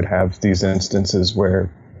so you would have these instances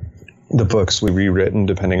where the books were rewritten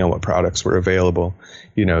depending on what products were available.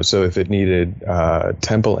 So if it needed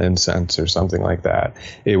temple incense or something like that,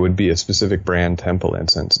 it would be a specific brand temple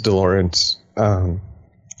incense.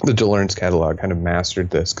 The DeLawrence catalog kind of mastered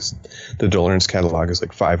this, because the DeLawrence catalog is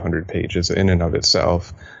like 500 pages in and of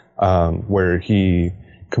itself, where he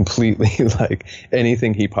completely, like,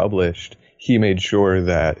 anything he published, he made sure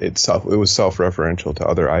that it was self-referential to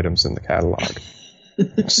other items in the catalog.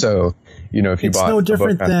 So, if you it's bought no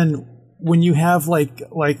different book than when you have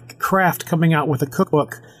like Kraft coming out with a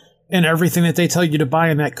cookbook, and everything that they tell you to buy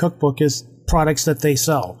in that cookbook is products that they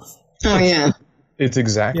sell. Oh yeah. It's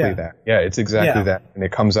exactly that. Yeah, it's exactly that. And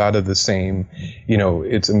it comes out of the same,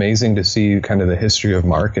 it's amazing to see kind of the history of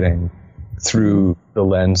marketing through the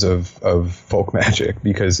lens of folk magic,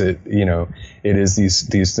 because it is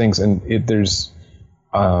these things. And there's,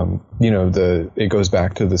 it goes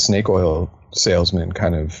back to the snake oil salesman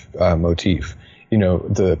kind of motif.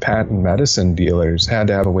 The patent medicine dealers had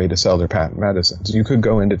to have a way to sell their patent medicines. You could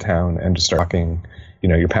go into town and just start talking,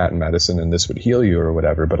 your patent medicine and this would heal you or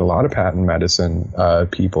whatever. But a lot of patent medicine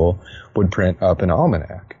people would print up an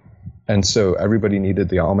almanac. And so everybody needed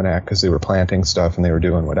the almanac because they were planting stuff and they were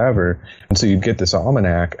doing whatever. And so you'd get this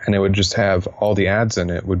almanac, and it would just have all the ads in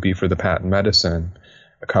it would be for the patent medicine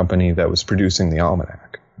company that was producing the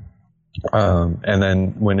almanac. And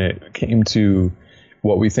then when it came to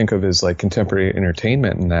what we think of as like contemporary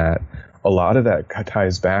entertainment, and that a lot of that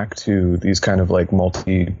ties back to these kind of like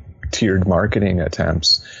multi-tiered marketing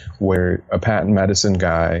attempts, where a patent medicine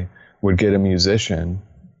guy would get a musician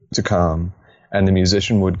to come, and the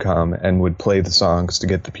musician would come and would play the songs to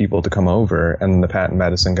get the people to come over, and the patent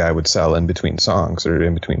medicine guy would sell in between songs or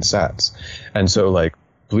in between sets. And so, like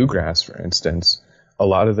bluegrass, for instance, a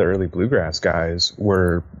lot of the early bluegrass guys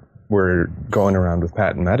were going around with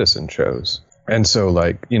patent medicine shows. And so,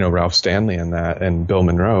 like, Ralph Stanley and Bill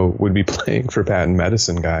Monroe would be playing for patent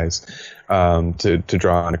medicine guys to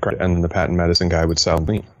draw on a credit, and then the patent medicine guy would sell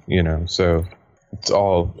me, So it's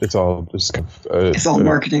all just kind of it's all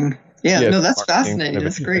marketing. Yeah, no, that's fascinating. Kind of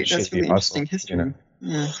that's great. That's really interesting history.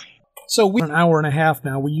 Yeah. So we're an hour and a half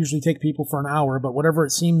now. We usually take people for an hour, but whatever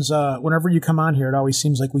it seems, whenever you come on here, it always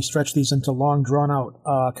seems like we stretch these into long,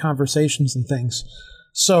 drawn-out conversations and things.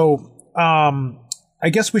 So I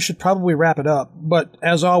guess we should probably wrap it up. But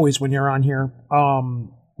as always, when you're on here,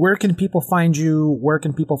 where can people find you? Where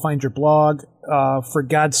can people find your blog? For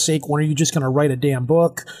God's sake, when are you just going to write a damn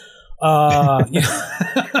book? It'd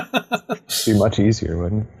be much easier,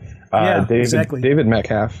 wouldn't it? Exactly.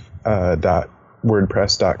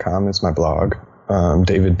 DavidMetcalf.wordpress.com is my blog.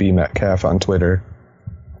 David B. Metcalf on Twitter,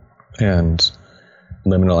 and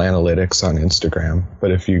Liminal Analytics on Instagram. But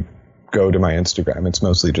if you go to my Instagram, it's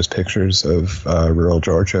mostly just pictures of rural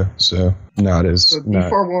Georgia. So be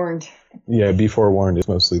forewarned. Yeah, be forewarned is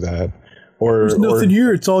mostly that. There's nothing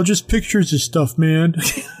here. It's all just pictures of stuff, man.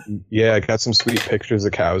 Yeah, I got some sweet pictures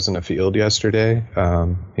of cows in a field yesterday.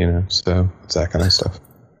 So it's that kind of stuff.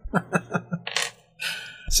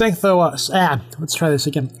 Let's try this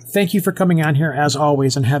again. Thank you for coming on here as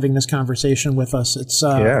always and having this conversation with us.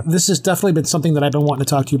 This has definitely been something that I've been wanting to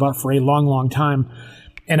talk to you about for a long, long time.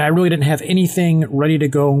 And I really didn't have anything ready to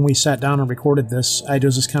go when we sat down and recorded this. I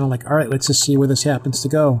was just kind of like, all right, let's just see where this happens to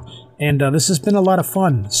go. And this has been a lot of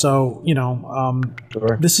fun. So,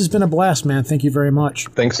 sure. This has been a blast, man. Thank you very much.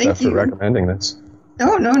 Thanks, Steph, for recommending this.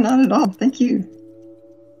 Oh, no, not at all. Thank you.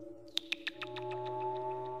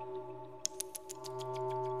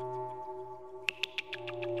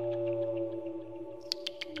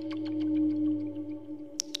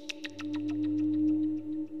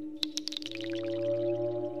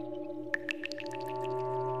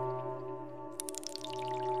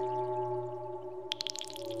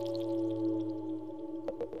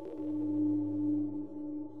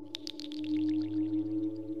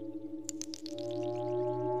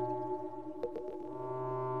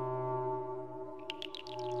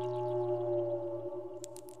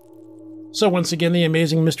 So once again, the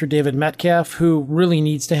amazing Mr. David Metcalf, who really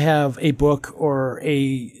needs to have a book or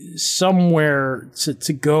somewhere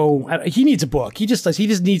to go. He needs a book. He just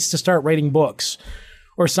needs to start writing books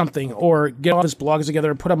or something, or get all his blogs together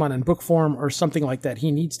and put them on in book form or something like that. He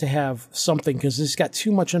needs to have something, because he's got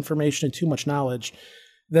too much information and too much knowledge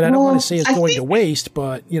that I don't want to say is going to waste,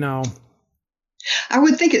 but I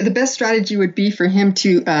would think the best strategy would be for him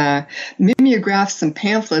to mimeograph some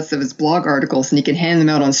pamphlets of his blog articles, and he can hand them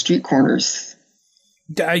out on street corners.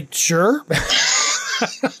 Sure.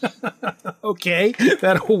 Okay,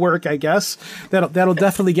 that'll work, I guess. That'll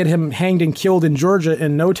definitely get him hanged and killed in Georgia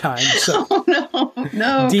in no time. So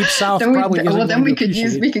no. Deep South then probably. Then we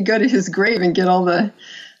could go to his grave and get all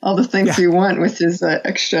the things we want with his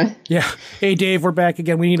extra. Yeah. Hey, Dave, we're back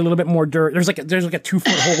again. We need a little bit more dirt. There's like a 2-foot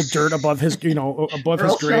hole dirt above his, above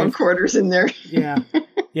his grave. Quarters in there. Yeah.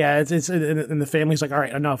 Yeah. It's and the family's like, all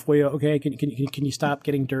right, enough. Okay. Can you stop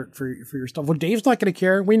getting dirt for your stuff? Well, Dave's not going to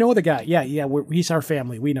care. We know the guy. Yeah. He's our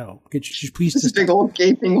family. We know. Could you please this big old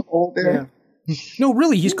gaping hole there. Yeah. No,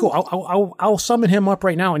 really, he's cool. I'll summon him up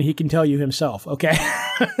right now, and he can tell you himself. Okay.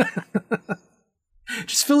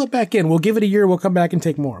 Just fill it back in. We'll give it a year. We'll come back and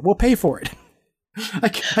take more. We'll pay for it.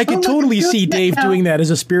 I can totally see Dave doing that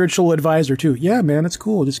as a spiritual advisor too. Yeah, man, it's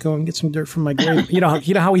cool. Just go and get some dirt from my grave. You know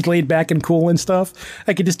how he's laid back and cool and stuff.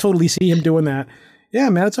 I could just totally see him doing that. Yeah,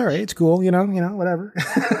 man, it's all right. It's cool. Whatever.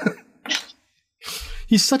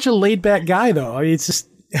 He's such a laid back guy, though. I mean, it's just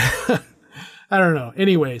I don't know.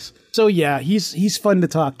 Anyways, so yeah, he's fun to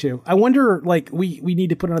talk to. I wonder, like, we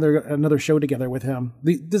need to put another show together with him.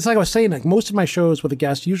 This, like I was saying, like most of my shows with a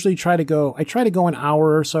guest usually try to go an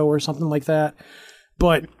hour or so or something like that.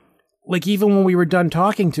 But like even when we were done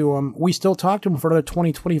talking to him, we still talked to him for another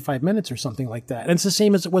 20, 25 minutes or something like that. And it's the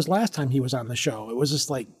same as it was last time he was on the show. It was just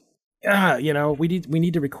like, we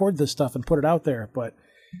need to record this stuff and put it out there. But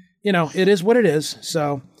it is what it is.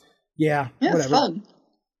 So yeah, whatever. It's fun.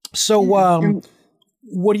 So,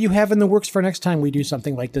 what do you have in the works for next time we do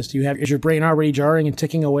something like this? Is your brain already jarring and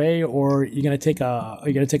ticking away, or are you going to take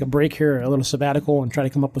a break here, a little sabbatical, and try to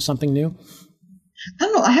come up with something new? I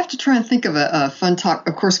don't know. I have to try and think of a fun talk.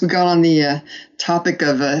 Of course, we got on the topic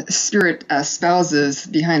of spirit spouses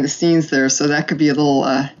behind the scenes there, so that could be a little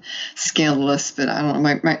scandalous, but I don't know.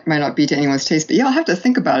 Might not be to anyone's taste. But yeah, I'll have to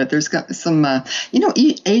think about it. There's got some,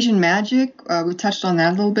 Asian magic. We touched on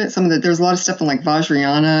that a little bit. There's a lot of stuff in like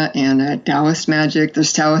Vajrayana and Taoist magic.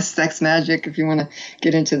 There's Taoist sex magic if you want to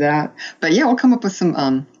get into that. But yeah, we'll come up with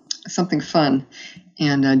some something fun.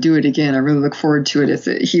 And do it again. I really look forward to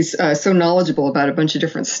it. He's so knowledgeable about a bunch of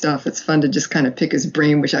different stuff. It's fun to just kind of pick his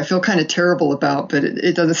brain, which I feel kind of terrible about, but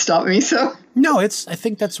it doesn't stop me. So no, I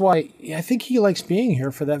think that's why. I think he likes being here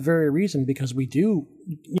for that very reason, because we do.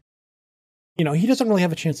 He doesn't really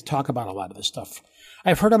have a chance to talk about a lot of this stuff.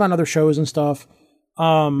 I've heard him on other shows and stuff,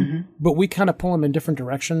 but we kind of pull him in different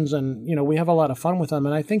directions, and we have a lot of fun with him.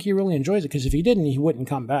 And I think he really enjoys it, because if he didn't, he wouldn't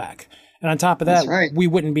come back. And on top of that, right, we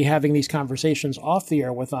wouldn't be having these conversations off the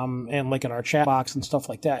air with him and like in our chat box and stuff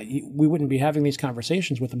like that. We wouldn't be having these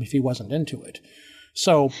conversations with him if he wasn't into it.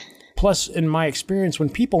 So, plus, in my experience,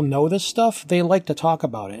 when people know this stuff, they like to talk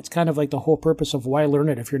about it. It's kind of like the whole purpose of why learn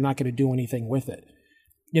it if you're not going to do anything with it.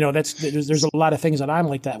 There's a lot of things that I'm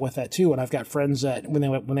like that with that too. And I've got friends that when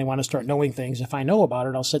they want to start knowing things, if I know about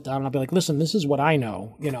it, I'll sit down and I'll be like, listen, this is what I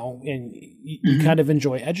know, and you kind of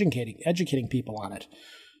enjoy educating people on it.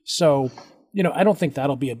 So, I don't think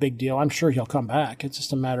that'll be a big deal. I'm sure he'll come back. It's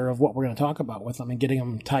just a matter of what we're going to talk about with him and getting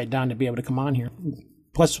him tied down to be able to come on here.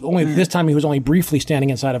 Plus, this time he was only briefly standing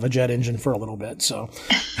inside of a jet engine for a little bit. So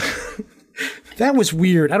that was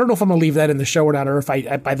weird. I don't know if I'm going to leave that in the show or not, or if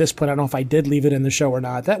by this point, I don't know if I did leave it in the show or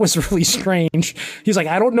not. That was really strange. He's like,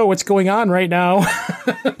 I don't know what's going on right now.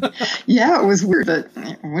 Yeah, it was weird, but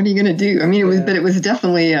what are you going to do? I mean, it was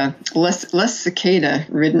definitely less cicada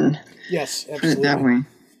ridden. Yes, absolutely. Put it that way.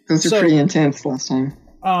 Those are pretty intense last time.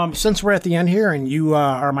 Since we're at the end here and you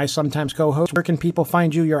are my sometimes co-host, where can people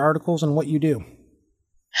find you, your articles, and what you do?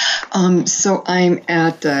 So I'm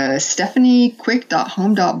at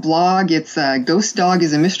stephaniequick.home.blog. It's Ghost Dog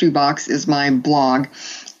is a Mystery Box is my blog.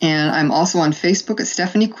 And I'm also on Facebook at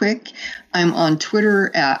Stephanie Quick. I'm on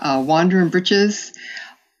Twitter at Wandering Britches.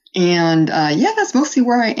 And that's mostly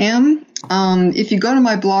where I am. If you go to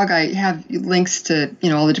my blog, I have links to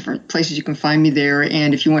all the different places you can find me there.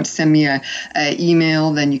 And if you want to send me a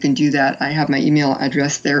email, then you can do that. I have my email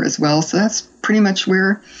address there as well. So that's pretty much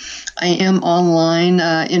where I am online.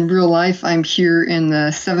 In real life, I'm here in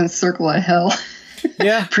the seventh circle of hell.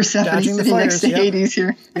 Yeah, Persephone sitting next to Hades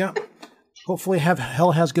here. Yeah. Hopefully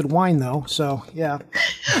hell has good wine, though. So, yeah.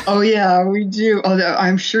 Oh, yeah, we do. Although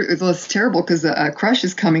I'm sure it's terrible because Crush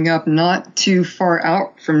is coming up not too far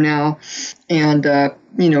out from now. And,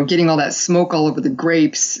 getting all that smoke all over the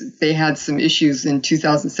grapes, they had some issues in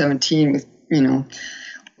 2017 with,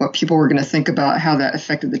 what people were going to think about how that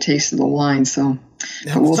affected the taste of the wine. So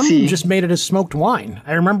we'll see. Some just made it as smoked wine.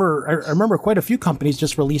 I remember quite a few companies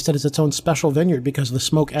just released it as its own special vineyard because the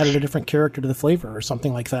smoke added a different character to the flavor or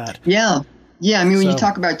something like that. Yeah. Yeah, I mean, when you So-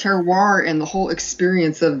 talk about terroir and the whole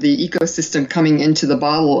experience of the ecosystem coming into the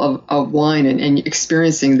bottle of wine and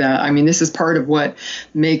experiencing that, I mean, this is part of what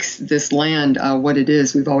makes this land what it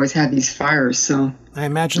is. We've always had these fires, so. I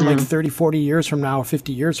imagine like 30, 40 years from now,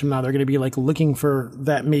 50 years from now, they're going to be like looking for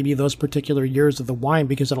that, maybe those particular years of the wine,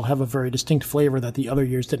 because it'll have a very distinct flavor that the other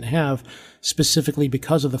years didn't have, specifically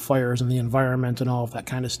because of the fires and the environment and all of that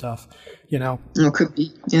kind of stuff, you know? It could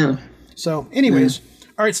be, yeah. So anyways,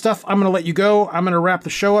 all right, Steph, I'm going to let you go. I'm going to wrap the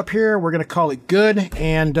show up here. We're going to call it good.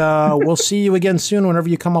 And we'll see you again soon whenever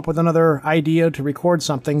you come up with another idea to record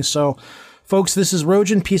something. So, folks, this is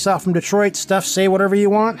Rojan. Peace out from Detroit. Steph, say whatever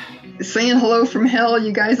you want. Saying hello from hell.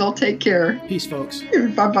 You guys all take care. Peace, folks.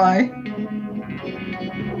 Bye-bye.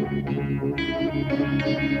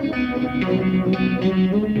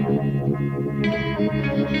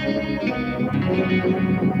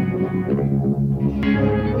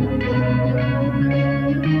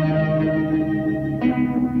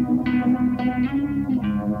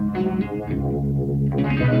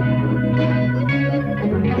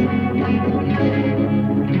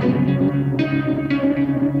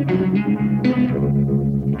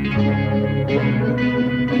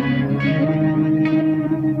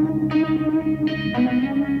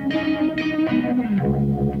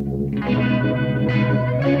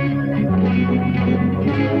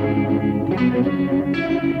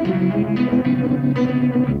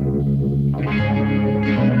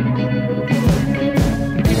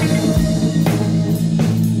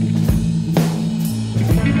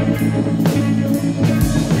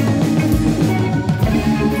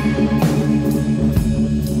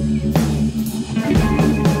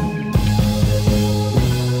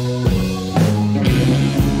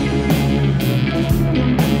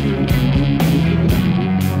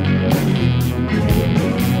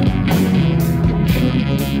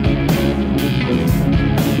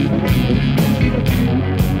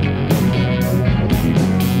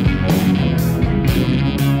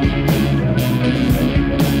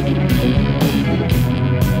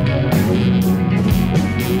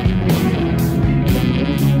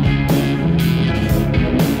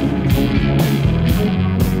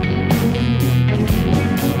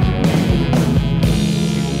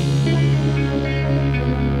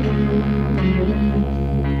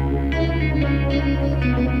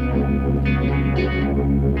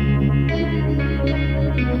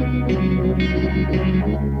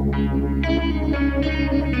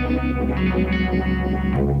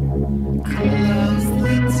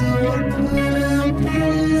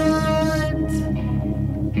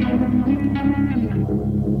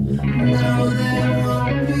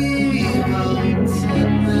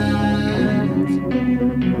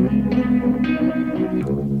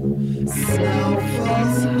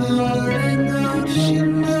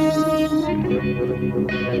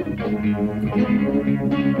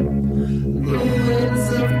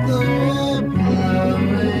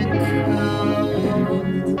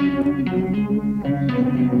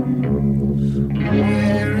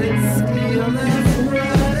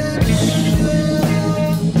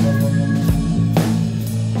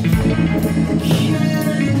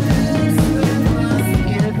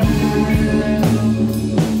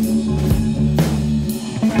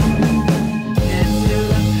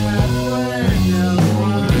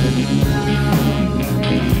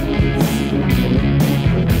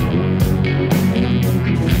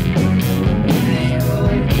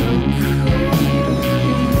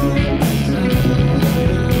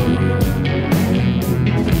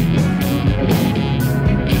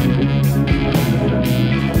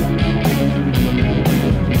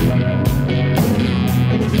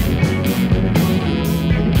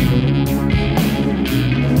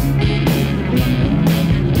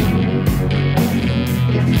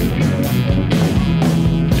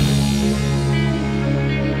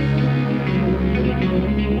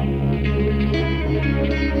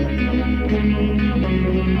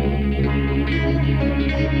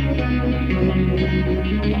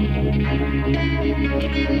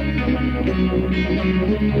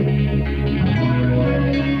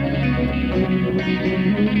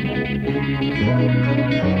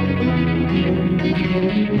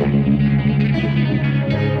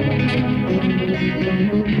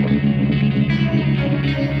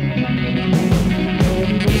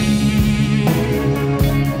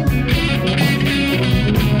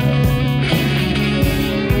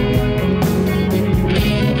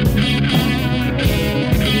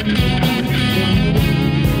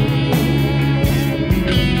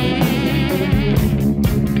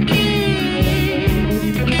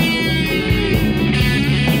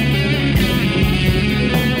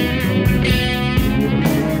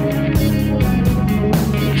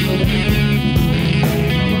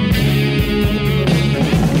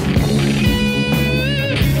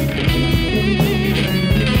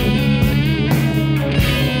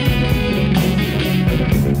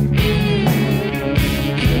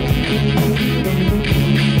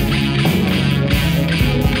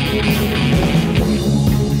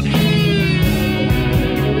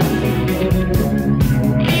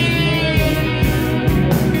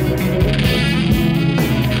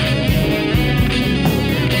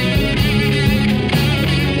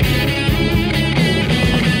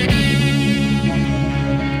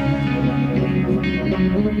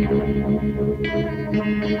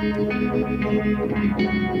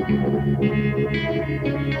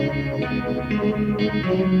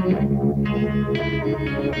 Walking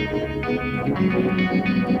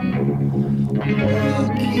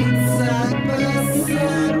side by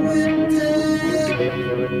side with death.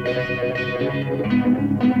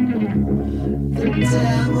 The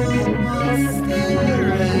devil was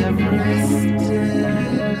there every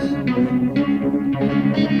step.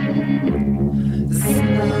 The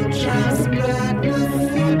snow drops back the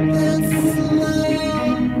foot that's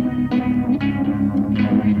slow.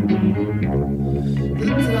 The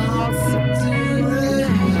dogs do the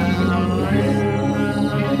howling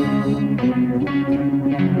low.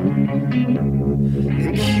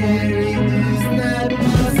 And carry news that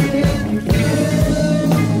must get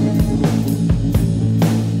through.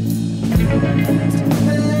 To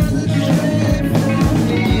bear the shame from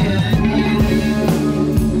me and you.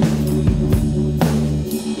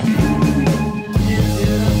 You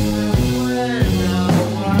do when no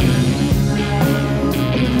one knows.